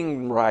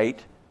acting right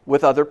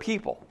with other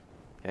people.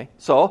 Okay,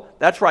 so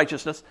that's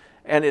righteousness.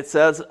 And it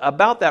says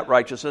about that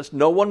righteousness,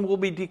 no one will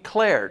be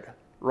declared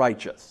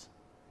righteous.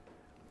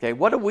 Okay,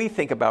 what do we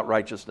think about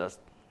righteousness?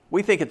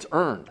 We think it's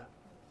earned.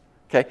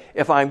 Okay,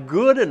 if I'm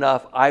good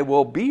enough, I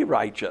will be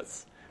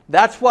righteous.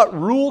 That's what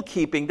rule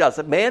keeping does.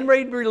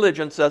 Man-made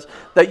religion says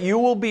that you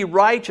will be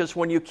righteous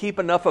when you keep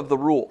enough of the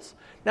rules.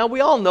 Now, we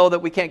all know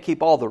that we can't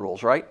keep all the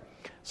rules, right?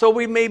 So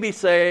we maybe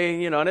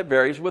say, and it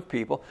varies with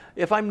people,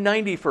 if I'm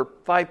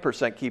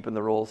 95% keeping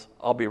the rules,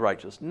 I'll be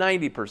righteous.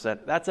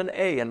 90%, that's an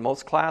A in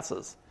most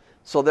classes.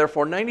 So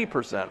therefore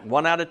 90%,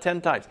 1 out of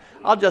 10 times.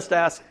 I'll just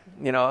ask,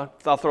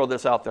 I'll throw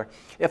this out there.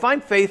 If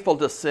I'm faithful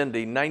to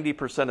Cindy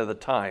 90% of the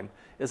time,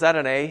 is that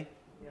an A?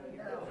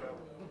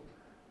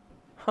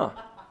 Huh.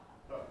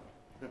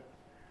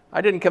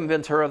 I didn't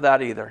convince her of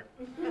that either.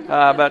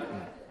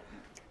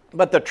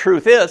 But the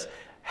truth is,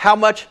 how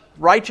much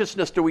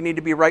righteousness do we need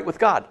to be right with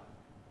God?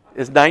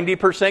 Is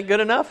 90% good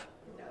enough?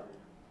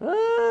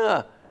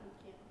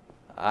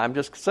 I'm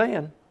just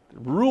saying.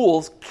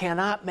 Rules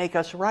cannot make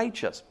us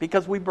righteous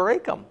because we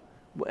break them.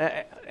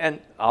 And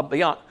I'll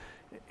be honest.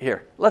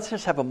 Here, let's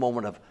just have a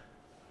moment of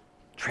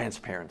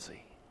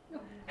transparency.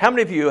 How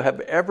many of you have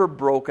ever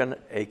broken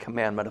a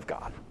commandment of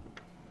God?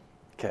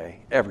 Okay,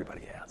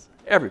 everybody has.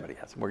 Everybody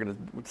has. We're going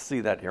to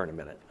see that here in a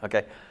minute.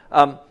 Okay,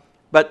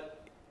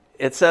 but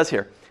it says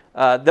here,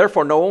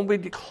 therefore no one will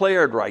be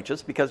declared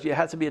righteous because it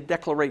has to be a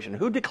declaration.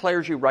 Who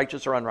declares you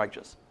righteous or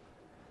unrighteous?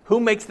 Who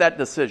makes that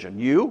decision?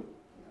 You?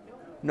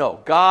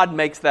 No, God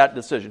makes that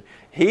decision.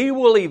 He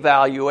will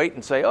evaluate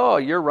and say, oh,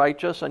 you're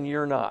righteous and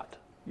you're not.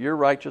 You're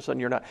righteous and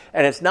you're not.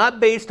 And it's not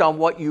based on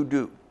what you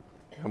do.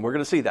 And we're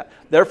going to see that.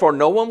 Therefore,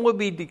 no one will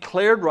be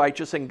declared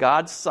righteous in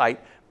God's sight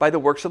by the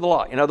works of the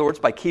law. In other words,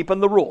 by keeping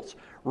the rules.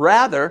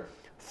 Rather,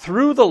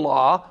 through the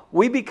law,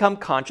 we become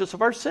conscious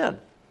of our sin.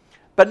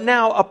 But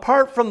now,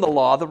 apart from the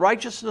law, the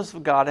righteousness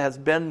of God has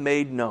been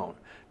made known,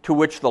 to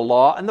which the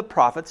law and the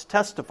prophets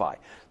testify.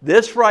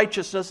 This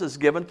righteousness is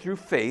given through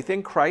faith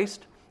in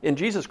Christ, in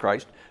Jesus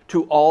Christ,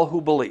 to all who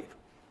believe.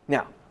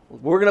 Now,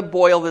 we're going to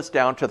boil this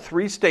down to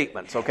 3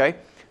 statements, okay?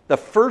 The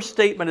first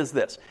statement is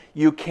this.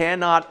 You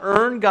cannot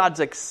earn God's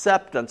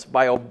acceptance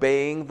by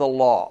obeying the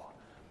law.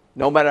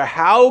 No matter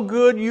how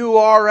good you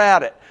are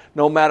at it,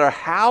 no matter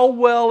how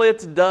well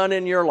it's done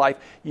in your life,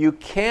 you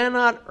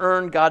cannot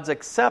earn God's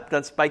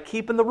acceptance by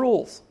keeping the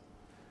rules.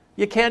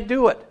 You can't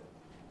do it.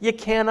 You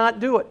cannot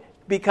do it.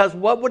 Because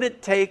what would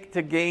it take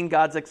to gain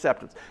God's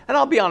acceptance? And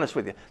I'll be honest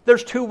with you.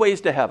 There's 2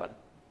 ways to heaven.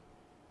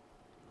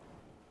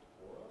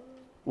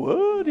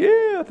 What?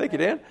 Yeah, thank you,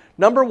 Dan.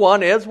 Number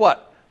 1 is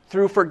what?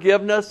 Through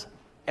forgiveness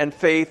and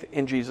faith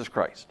in Jesus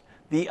Christ.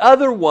 The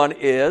other one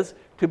is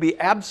to be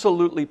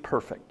absolutely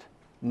perfect.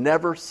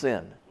 Never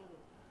sin.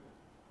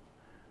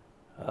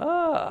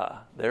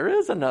 There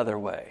is another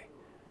way.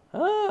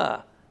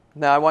 Now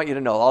I want you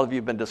to know, all of you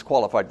have been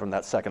disqualified from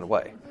that second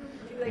way.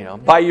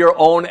 By your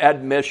own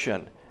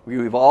admission.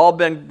 We've all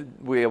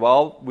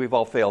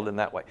failed in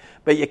that way.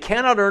 But you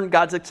cannot earn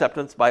God's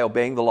acceptance by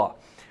obeying the law.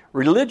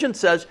 Religion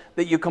says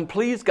that you can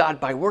please God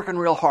by working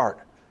real hard.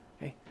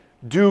 Okay?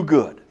 Do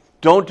good.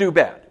 Don't do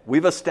bad.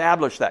 We've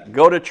established that.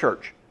 Go to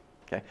church.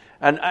 Okay?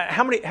 And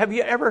how many have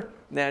you ever?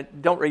 Now,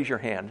 don't raise your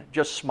hand.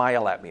 Just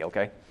smile at me.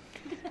 Okay?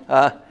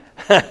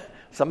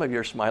 Some of you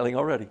are smiling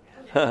already.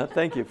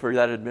 Thank you for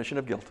that admission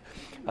of guilt.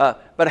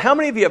 But how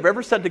many of you have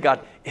ever said to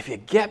God, if you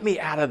get me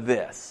out of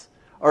this,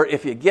 or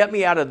if you get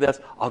me out of this,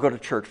 I'll go to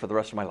church for the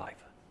rest of my life?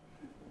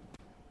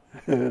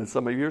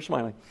 Some of you are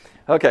smiling.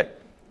 Okay,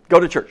 go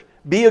to church.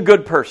 Be a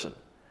good person.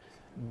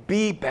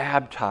 Be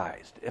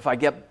baptized. If I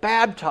get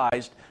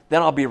baptized,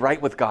 then I'll be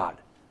right with God.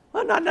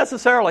 Well, not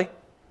necessarily.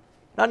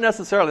 Not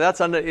necessarily.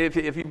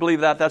 If you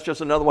believe that, that's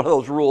just another one of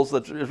those rules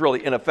that is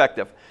really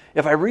ineffective.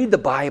 If I read the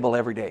Bible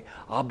every day,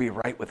 I'll be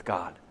right with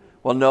God.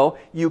 Well, no,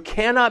 you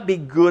cannot be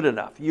good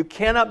enough. You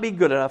cannot be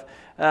good enough.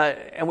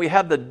 And we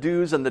have the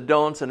do's and the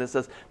don'ts, and it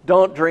says,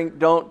 don't drink,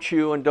 don't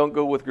chew, and don't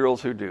go with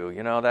girls who do,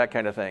 that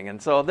kind of thing.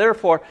 And so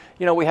therefore,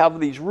 we have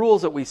these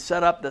rules that we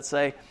set up that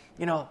say,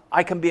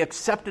 I can be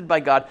accepted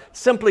by God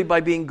simply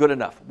by being good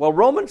enough. Well,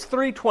 Romans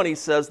 3:20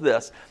 says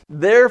this,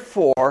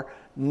 therefore,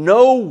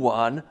 no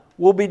one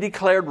will be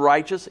declared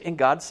righteous in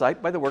God's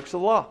sight by the works of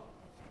the law.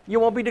 You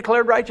won't be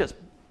declared righteous,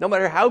 no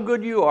matter how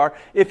good you are,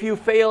 if you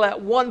fail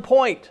at one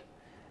point.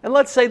 And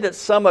let's say that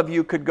some of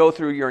you could go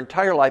through your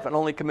entire life and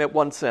only commit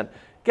one sin.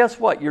 Guess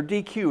what? You're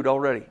DQ'd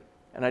already.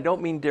 And I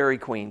don't mean Dairy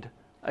Queened.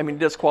 I mean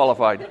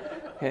disqualified.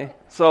 Okay?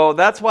 So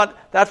that's what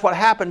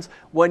happens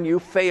when you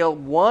fail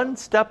one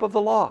step of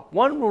the law.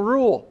 One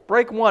rule.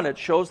 Break one. It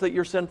shows that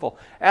you're sinful.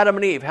 Adam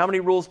and Eve, how many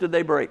rules did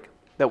they break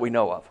that we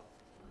know of?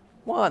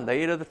 One.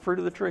 They ate of the fruit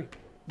of the tree.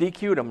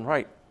 DQ'd them,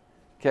 right.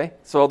 Okay?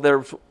 So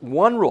there's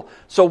one rule.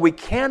 So we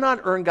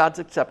cannot earn God's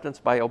acceptance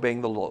by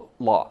obeying the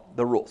law,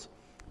 the rules.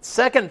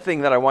 Second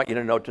thing that I want you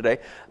to know today,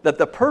 that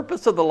the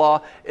purpose of the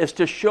law is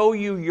to show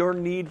you your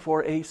need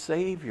for a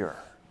Savior.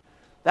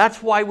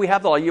 That's why we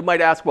have the law. You might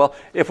ask, well,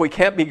 if we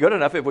can't be good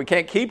enough, if we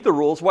can't keep the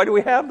rules, why do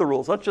we have the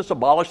rules? Let's just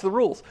abolish the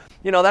rules.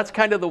 That's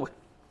kind of the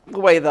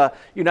way the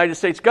United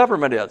States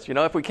government is.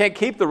 If we can't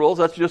keep the rules,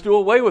 let's just do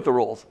away with the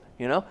rules.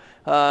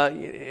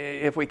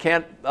 If we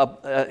can't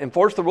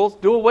enforce the rules,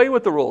 do away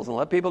with the rules and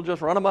let people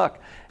just run amok.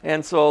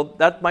 And so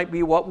that might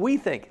be what we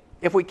think.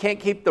 If we can't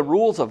keep the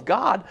rules of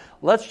God,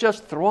 let's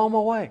just throw them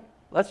away.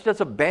 Let's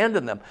just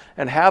abandon them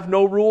and have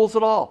no rules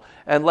at all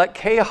and let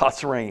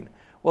chaos reign.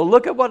 Well,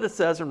 look at what it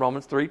says in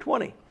Romans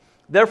 3:20.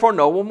 Therefore,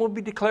 no one will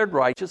be declared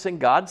righteous in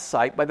God's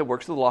sight by the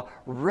works of the law.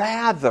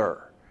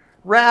 Rather,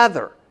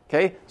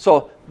 okay?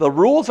 So the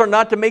rules are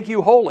not to make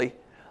you holy.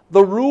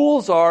 The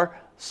rules are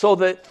so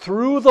that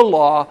through the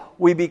law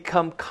we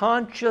become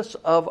conscious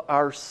of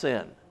our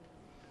sin.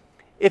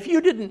 If you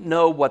didn't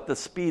know what the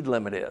speed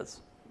limit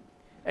is,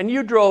 and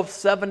you drove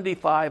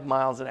 75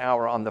 miles an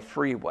hour on the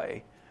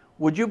freeway,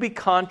 would you be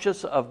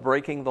conscious of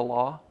breaking the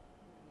law?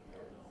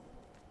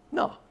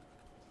 No.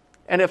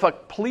 And if a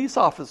police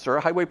officer,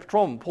 a highway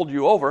patrolman, pulled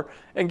you over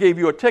and gave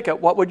you a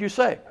ticket, what would you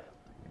say?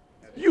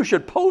 You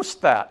should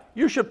post that.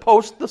 You should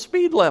post the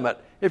speed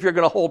limit if you're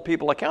going to hold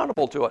people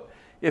accountable to it.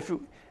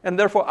 And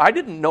therefore, I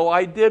didn't know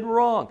I did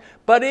wrong.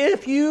 But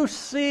if you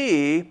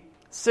see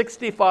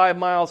 65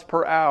 miles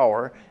per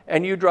hour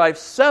and you drive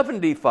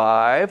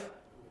 75...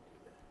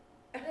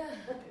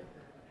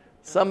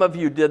 Some of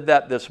you did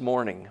that this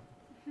morning.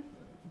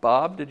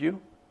 Bob, did you?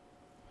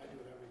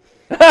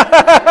 I do it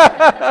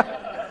every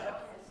day.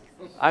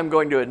 I'm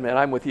going to admit,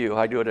 I'm with you.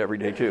 I do it every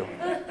day too.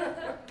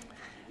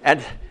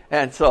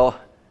 And so,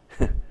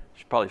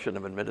 she probably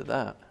shouldn't have admitted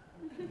that.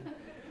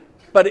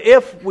 But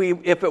if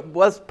it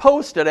was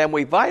posted and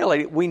we violate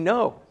it, we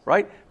know,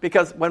 right?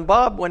 Because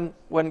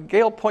when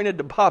Gail pointed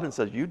to Bob and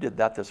said, "You did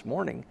that this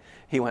morning,"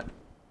 he went.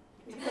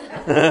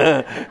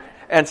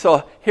 And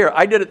so here,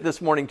 I did it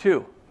this morning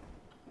too.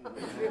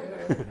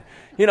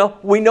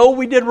 We know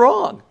we did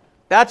wrong.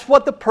 That's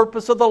what the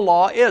purpose of the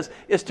law is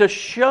to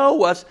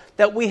show us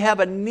that we have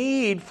a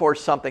need for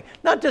something.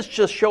 Not just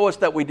show us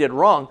that we did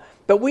wrong,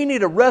 but we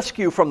need a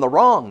rescue from the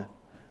wrong.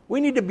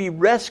 We need to be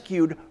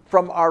rescued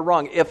from our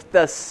wrong. If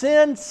the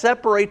sin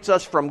separates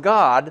us from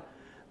God,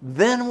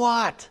 then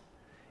what?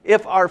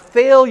 If our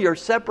failure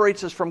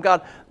separates us from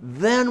God,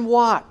 then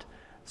what?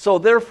 So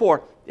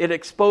therefore, it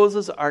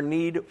exposes our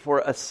need for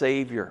a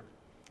Savior.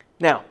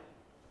 Now,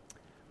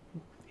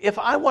 if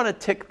I want to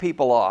tick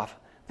people off,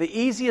 the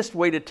easiest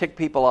way to tick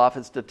people off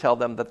is to tell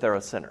them that they're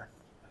a sinner.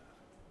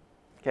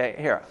 Okay,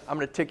 here, I'm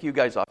going to tick you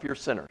guys off. You're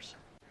sinners.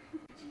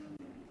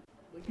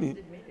 We just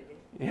admitted it.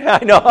 Yeah,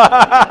 I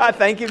know.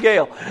 Thank you,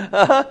 Gail.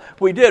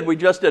 We did. We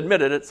just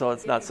admitted it, so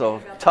it's not so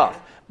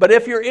tough. But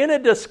if you're in a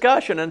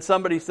discussion and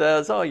somebody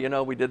says,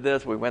 "Oh, we did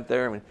this, we went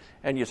there,"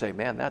 and you say,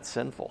 "Man, that's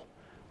sinful."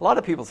 A lot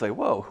of people say,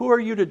 "Whoa, who are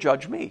you to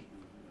judge me?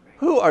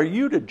 Who are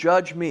you to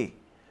judge me?"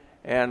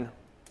 And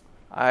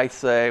I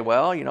say,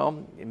 well,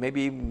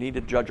 maybe we need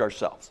to judge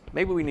ourselves.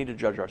 Maybe we need to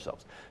judge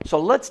ourselves. So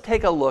let's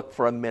take a look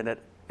for a minute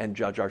and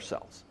judge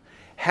ourselves.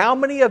 How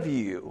many of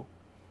you,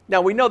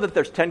 now we know that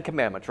there's 10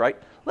 commandments, right?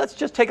 Let's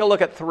just take a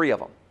look at 3 of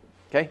them.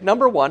 Okay,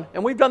 number 1,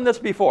 and we've done this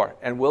before,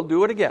 and we'll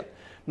do it again.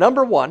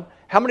 Number 1,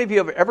 how many of you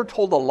have ever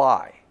told a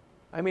lie?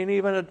 I mean,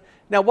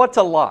 now what's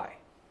a lie?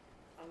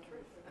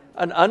 Untruth.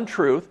 An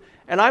untruth.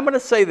 And I'm going to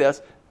say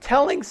this,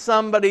 telling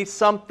somebody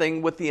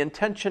something with the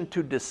intention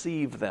to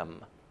deceive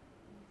them.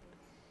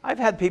 I've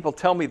had people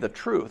tell me the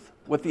truth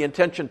with the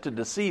intention to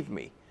deceive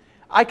me.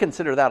 I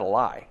consider that a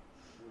lie,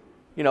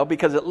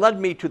 because it led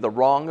me to the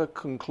wrong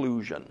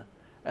conclusion.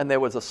 And there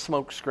was a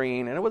smoke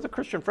screen, and it was a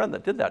Christian friend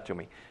that did that to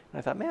me. And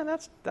I thought, man,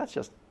 that's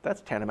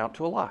tantamount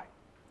to a lie.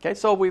 Okay,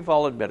 so we've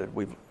all admitted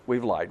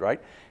we've lied,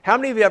 right? How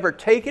many of you ever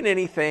taken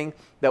anything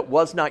that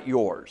was not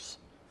yours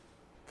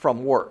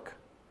from work?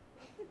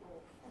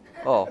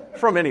 Oh,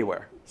 from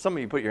anywhere. Some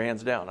of you put your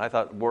hands down. I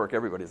thought work,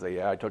 everybody say,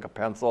 yeah, I took a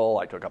pencil,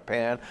 I took a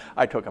pen,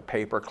 I took a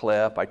paper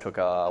clip, I took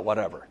a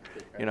whatever.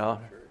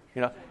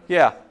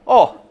 Yeah.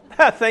 Oh,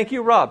 thank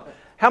you, Rob.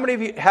 How many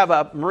of you have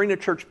a Marina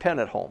Church pen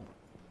at home?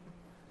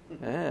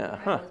 Yeah,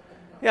 huh.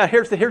 Yeah,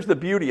 here's the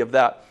beauty of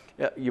that.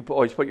 You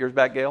always put yours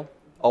back, Gail?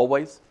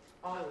 Always?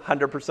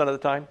 100% of the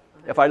time?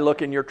 If I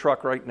look in your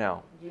truck right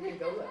now,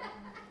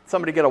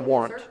 somebody get a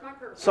warrant.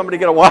 Somebody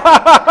get a warrant.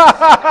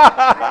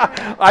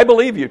 I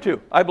believe you, too.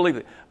 I believe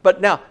it.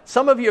 But now,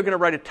 some of you are going to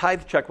write a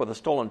tithe check with a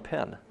stolen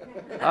pen.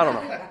 I don't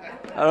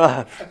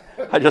know.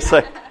 I just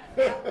say,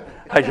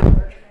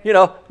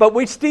 but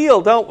we steal,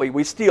 don't we?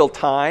 We steal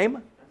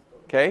time,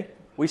 okay?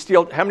 We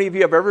steal. How many of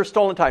you have ever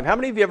stolen time? How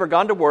many of you have ever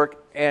gone to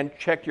work and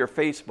checked your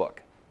Facebook?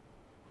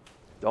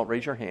 Don't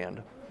raise your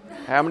hand.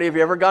 How many of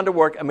you ever gone to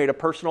work and made a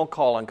personal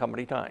call on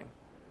company time?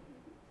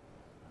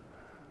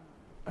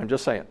 I'm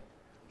just saying.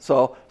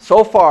 So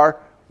far,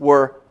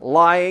 we're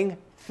lying,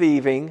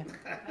 thieving.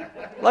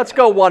 Let's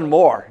go one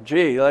more.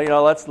 Gee,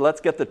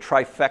 let's get the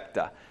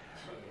trifecta.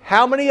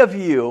 How many of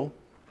you,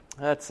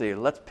 let's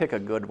pick a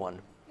good one.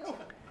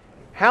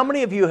 How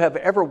many of you have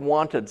ever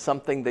wanted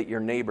something that your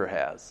neighbor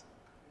has?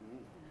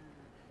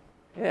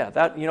 Yeah,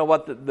 that,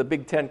 what the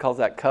Big Ten calls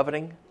that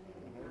coveting?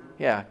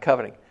 Yeah,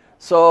 coveting.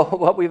 So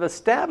what we've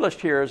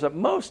established here is that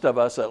most of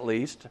us, at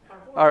least,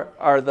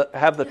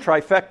 have the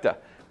trifecta.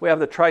 We have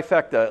the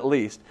trifecta, at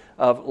least,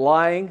 of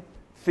lying,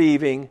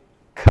 thieving,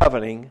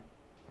 coveting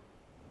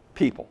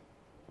people.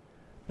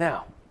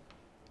 Now,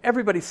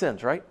 everybody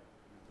sins, right?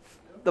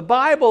 The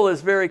Bible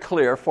is very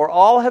clear. For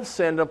all have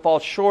sinned and fall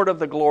short of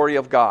the glory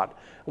of God.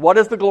 What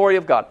is the glory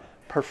of God?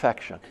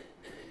 Perfection.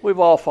 We've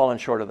all fallen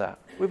short of that.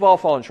 We've all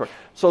fallen short.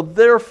 So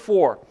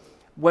therefore,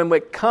 when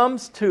it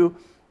comes to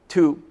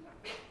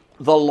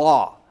the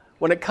law,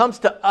 when it comes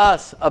to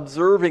us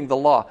observing the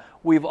law,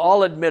 we've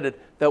all admitted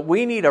that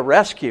we need a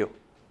rescue.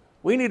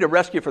 We need a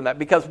rescue from that.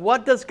 Because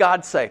what does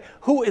God say?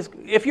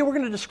 If you were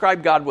going to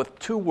describe God with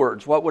two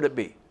words, what would it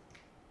be?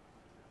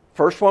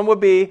 First one would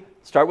be,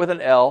 start with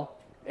an L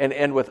and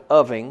end with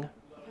oving.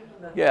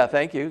 Yeah,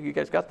 thank you. You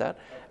guys got that.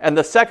 And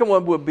the second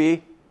one would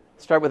be,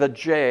 start with a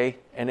J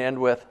and end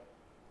with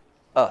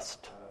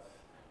ust.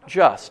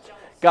 Just.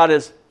 God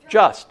is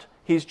just.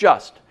 He's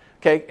just.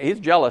 Okay, he's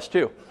jealous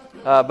too.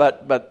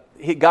 But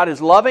God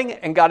is loving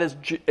and God is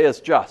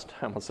just.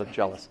 I almost said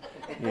jealous.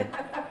 Yeah.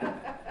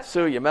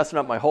 Sue, you're messing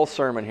up my whole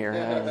sermon here.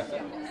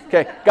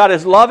 Okay, God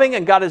is loving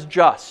and God is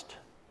just.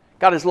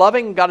 God is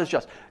loving and God is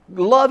just.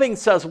 Loving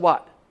says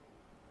what?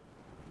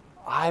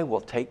 I will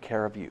take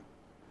care of you.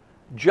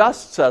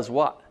 Just says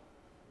what?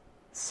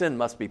 Sin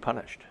must be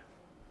punished.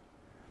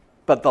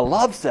 But the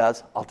love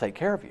says, I'll take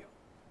care of you.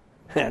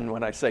 And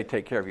when I say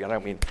take care of you, I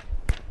don't mean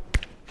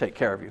take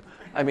care of you.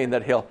 I mean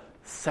that he'll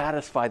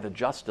satisfy the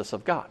justice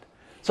of God.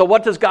 So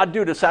what does God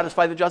do to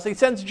satisfy the justice? He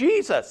sends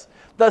Jesus,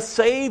 the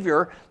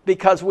Savior,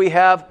 because we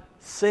have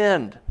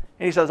sinned.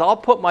 And he says, I'll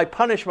put my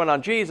punishment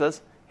on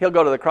Jesus. He'll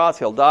go to the cross,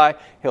 he'll die,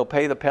 he'll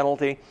pay the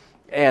penalty,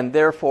 and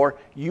therefore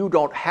you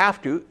don't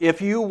have to.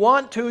 If you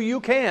want to, you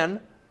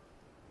can,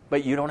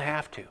 but you don't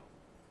have to.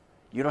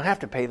 You don't have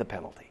to pay the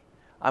penalty.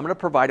 I'm going to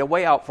provide a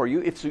way out for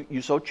you if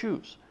you so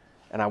choose.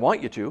 And I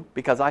want you to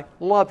because I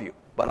love you.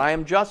 But I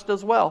am just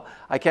as well.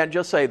 I can't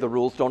just say the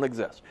rules don't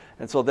exist.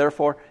 And so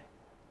therefore,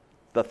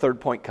 the third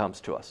point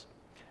comes to us.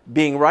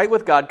 Being right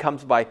with God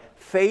comes by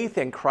faith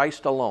in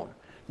Christ alone.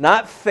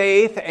 Not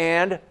faith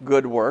and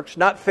good works.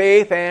 Not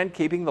faith and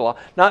keeping the law.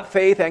 Not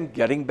faith and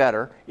getting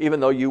better, even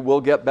though you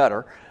will get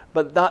better.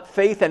 But not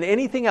faith in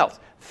anything else.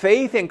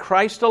 Faith in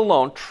Christ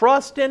alone.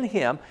 Trust in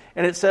Him.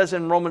 And it says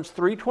in Romans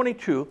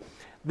 3:22,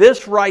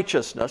 this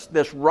righteousness,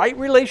 this right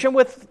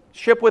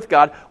relationship with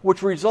God,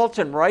 which results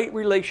in right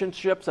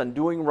relationships and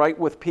doing right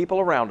with people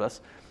around us,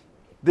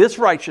 this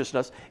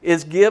righteousness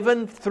is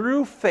given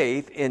through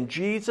faith in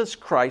Jesus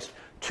Christ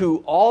to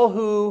all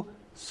who,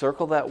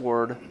 circle that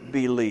word,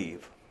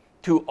 believe.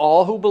 To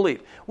all who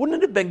believe.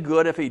 Wouldn't it have been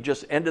good if he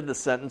just ended the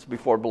sentence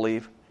before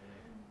believe?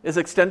 It's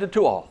extended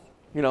to all,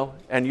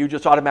 and you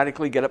just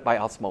automatically get it by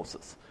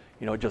osmosis.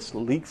 It just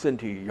leaks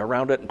into you. You're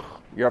around it and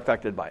you're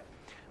affected by it.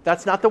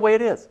 That's not the way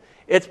it is.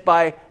 It's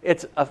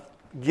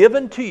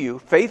given to you,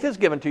 faith is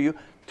given to you,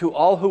 to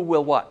all who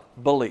will what?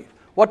 Believe.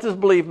 What does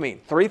believe mean?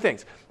 Three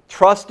things.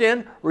 Trust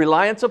in,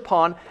 reliance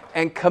upon,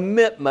 and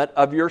commitment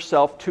of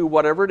yourself to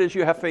whatever it is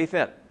you have faith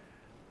in.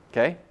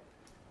 Okay?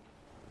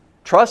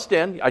 Trust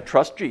in, I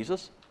trust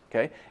Jesus.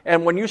 Okay?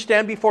 And when you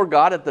stand before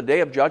God at the day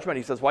of judgment,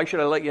 He says, why should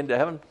I let you into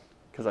heaven?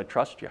 Because I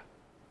trust you.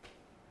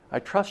 I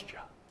trust you.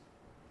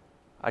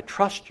 I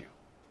trust you.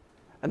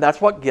 And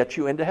that's what gets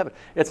you into heaven.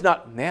 It's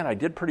not, man, I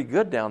did pretty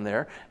good down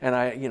there, and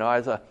I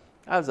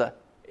I was a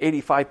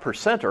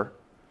 85%er,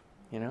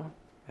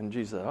 And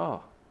Jesus said,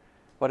 oh,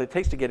 what it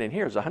takes to get in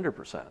here is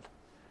 100%.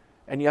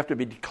 And you have to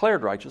be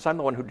declared righteous. I'm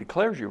the one who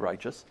declares you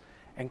righteous.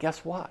 And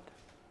guess what?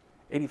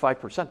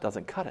 85%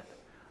 doesn't cut it.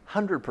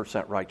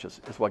 100%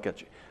 righteous is what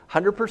gets you.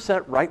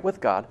 100% right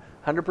with God,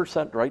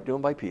 100% right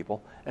doing by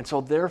people. And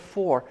so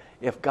therefore,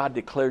 if God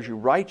declares you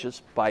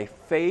righteous by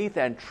faith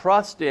and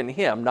trust in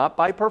Him, not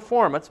by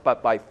performance,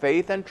 but by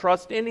faith and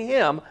trust in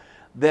Him,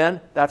 then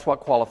that's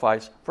what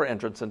qualifies for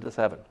entrance into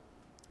heaven.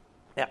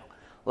 Now,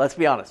 let's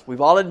be honest.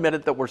 We've all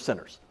admitted that we're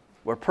sinners.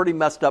 We're pretty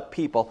messed up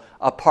people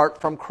apart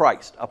from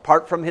Christ,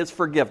 apart from His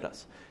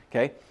forgiveness.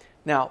 Okay?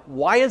 Now,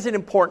 why is it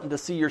important to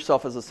see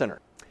yourself as a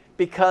sinner?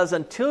 Because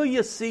until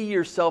you see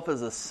yourself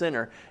as a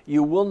sinner,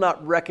 you will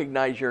not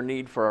recognize your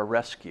need for a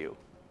rescue.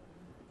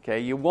 Okay?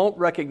 You won't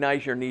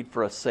recognize your need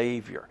for a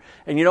Savior.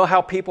 And you know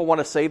how people want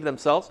to save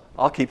themselves?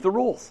 I'll keep the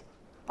rules.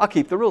 I'll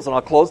keep the rules, and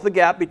I'll close the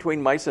gap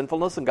between my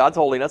sinfulness and God's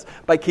holiness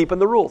by keeping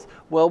the rules.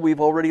 Well,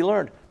 we've already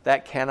learned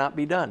that cannot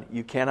be done.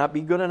 You cannot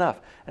be good enough.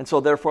 And so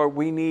therefore,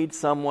 we need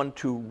someone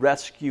to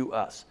rescue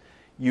us.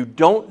 You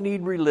don't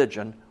need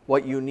religion.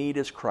 What you need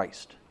is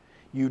Christ.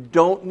 You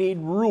don't need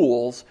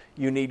rules.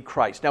 You need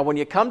Christ. Now, when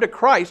you come to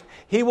Christ,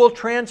 He will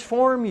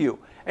transform you.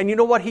 And you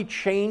know what He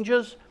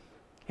changes?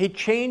 He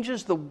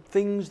changes the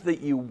things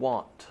that you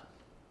want.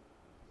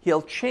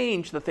 He'll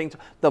change the things.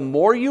 The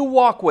more you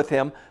walk with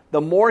Him,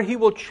 the more He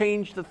will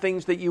change the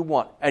things that you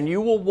want. And you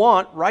will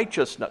want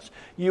righteousness.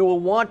 You will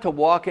want to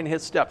walk in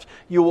His steps.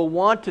 You will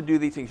want to do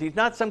these things. He's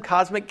not some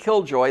cosmic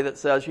killjoy that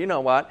says, you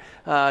know what,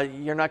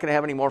 you're not going to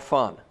have any more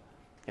fun.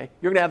 Okay?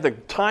 You're going to have the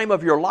time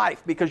of your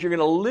life because you're going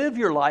to live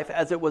your life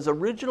as it was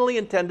originally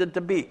intended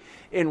to be,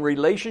 in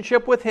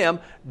relationship with Him,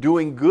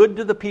 doing good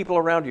to the people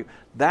around you.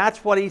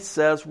 That's what He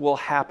says will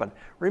happen.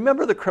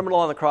 Remember the criminal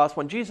on the cross?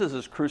 When Jesus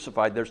is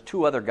crucified, there's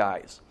two other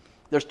guys.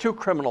 There's two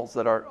criminals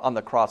that are on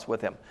the cross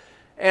with Him.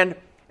 And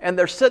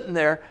they're sitting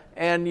there,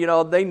 and,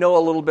 they know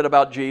a little bit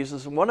about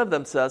Jesus. And one of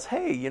them says,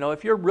 hey,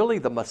 if you're really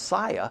the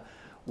Messiah,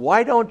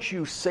 why don't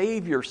you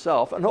save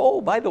yourself? And,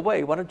 oh, by the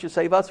way, why don't you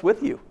save us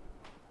with you?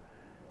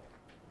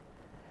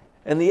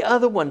 And the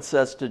other one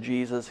says to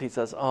Jesus, he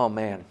says, oh,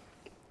 man,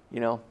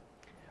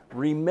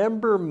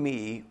 remember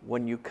me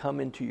when you come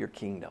into your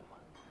kingdom.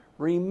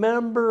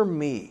 Remember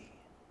me.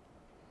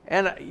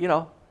 And,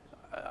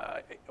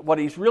 what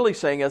he's really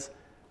saying is,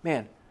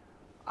 man,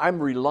 I'm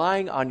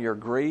relying on your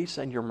grace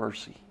and your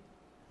mercy.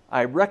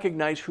 I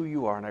recognize who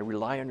you are, and I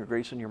rely on your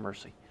grace and your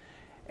mercy.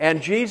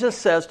 And Jesus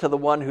says to the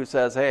one who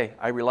says, hey,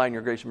 I rely on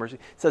your grace and mercy,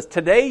 he says,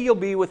 today you'll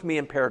be with me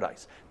in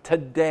paradise.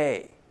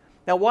 Today.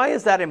 Now, why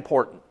is that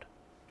important?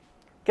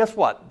 Guess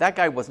what? That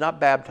guy was not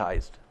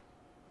baptized.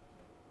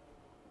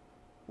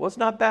 Was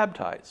not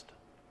baptized.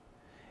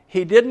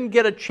 He didn't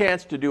get a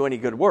chance to do any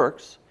good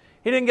works.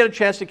 He didn't get a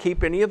chance to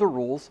keep any of the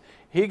rules.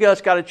 He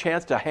just got a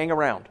chance to hang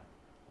around.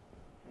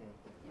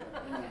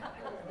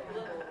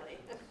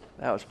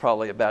 That was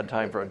probably a bad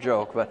time for a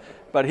joke,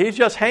 but he's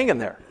just hanging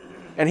there.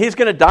 And he's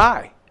going to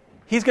die.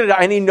 He's going to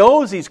die, and he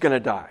knows he's going to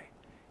die.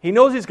 He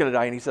knows he's going to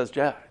die, and he says,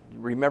 yeah,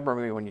 remember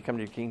me when you come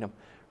to your kingdom.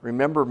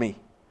 Remember me.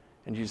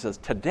 And Jesus says,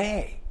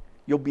 today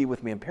you'll be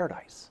with me in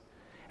paradise.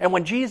 And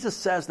when Jesus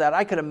says that,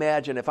 I could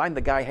imagine if I'm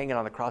the guy hanging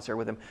on the cross there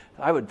with him,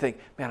 I would think,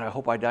 man, I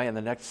hope I die in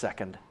the next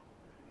second.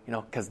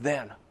 Because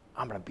then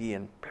I'm going to be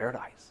in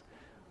paradise.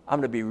 I'm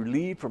going to be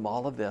relieved from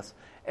all of this.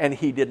 And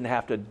he didn't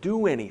have to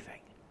do anything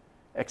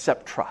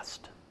except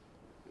trust.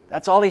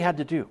 That's all he had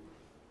to do.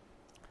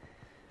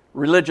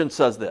 Religion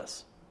says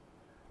this.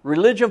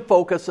 Religion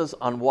focuses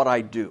on what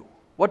I do.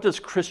 What does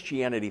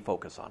Christianity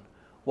focus on?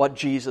 What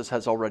Jesus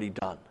has already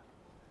done.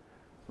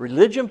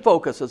 Religion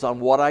focuses on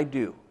what I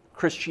do.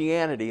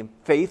 Christianity,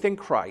 faith in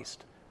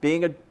Christ,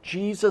 being a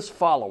Jesus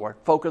follower,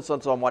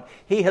 focuses on what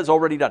He has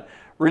already done.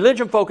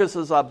 Religion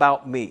focuses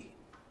about me.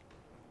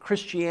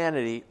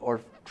 Christianity,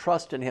 or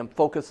trust in Him,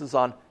 focuses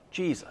on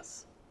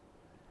Jesus.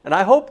 And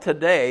I hope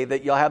today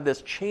that you'll have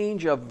this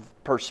change of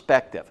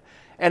perspective.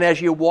 And as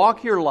you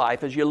walk your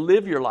life, as you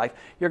live your life,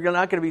 you're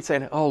not going to be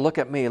saying, oh, look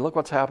at me, look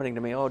what's happening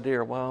to me. Oh,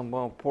 dear,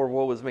 well, poor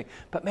woe is me.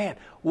 But man,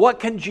 what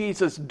can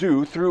Jesus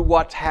do through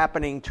what's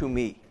happening to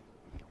me?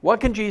 What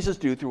can Jesus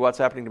do through what's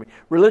happening to me?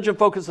 Religion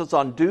focuses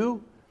on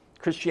do.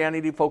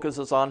 Christianity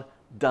focuses on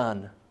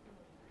done.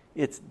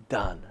 It's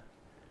done.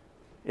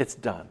 It's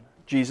done.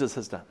 Jesus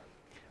has done.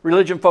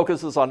 Religion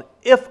focuses on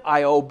if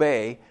I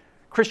obey.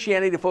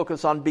 Christianity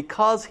focuses on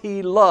because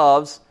He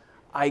loves,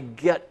 I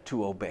get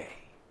to obey.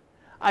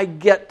 I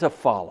get to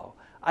follow.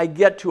 I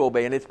get to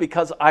obey, and it's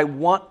because I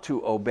want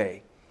to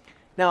obey.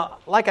 Now,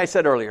 like I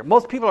said earlier,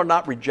 most people are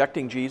not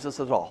rejecting Jesus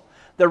at all.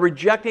 They're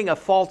rejecting a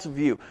false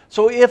view.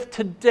 So if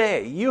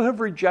today you have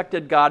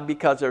rejected God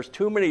because there's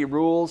too many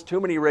rules, too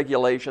many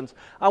regulations,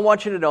 I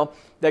want you to know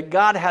that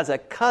God has a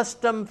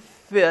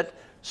custom-fit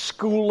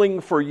schooling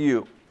for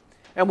you.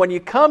 And when you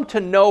come to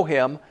know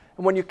Him,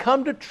 and when you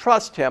come to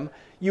trust Him,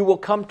 you will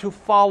come to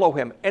follow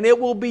Him. And it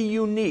will be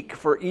unique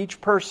for each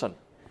person.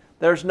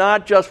 There's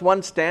not just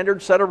one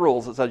standard set of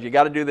rules that says you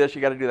got to do this,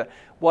 you got to do that.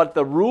 What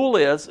the rule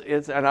is,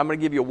 and I'm going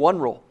to give you one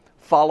rule,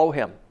 follow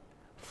Him.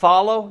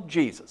 Follow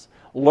Jesus.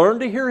 Learn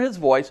to hear His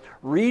voice,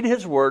 read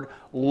His Word,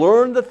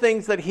 learn the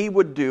things that He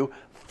would do.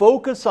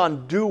 Focus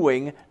on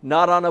doing,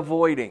 not on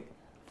avoiding.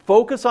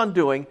 Focus on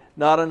doing,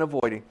 not on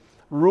avoiding.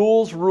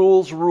 Rules,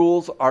 rules,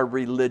 rules are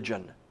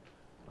religion.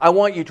 I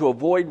want you to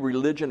avoid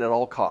religion at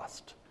all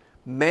costs.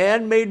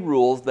 Man-made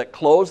rules that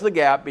close the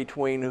gap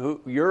between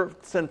your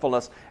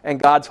sinfulness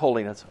and God's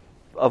holiness.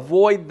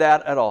 Avoid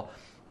that at all.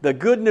 The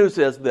good news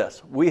is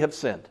this: we have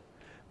sinned.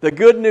 The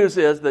good news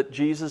is that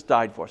Jesus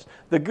died for us.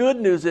 The good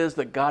news is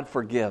that God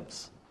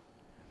forgives.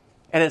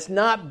 And it's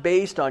not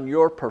based on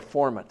your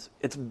performance.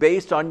 It's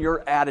based on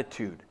your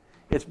attitude.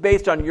 It's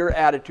based on your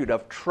attitude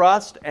of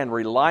trust and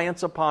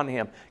reliance upon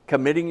Him,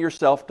 committing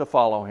yourself to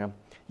follow Him.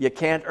 You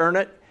can't earn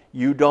it.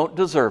 You don't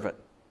deserve it.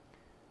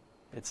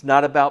 It's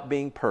not about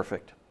being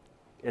perfect.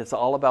 It's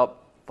all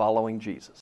about following Jesus.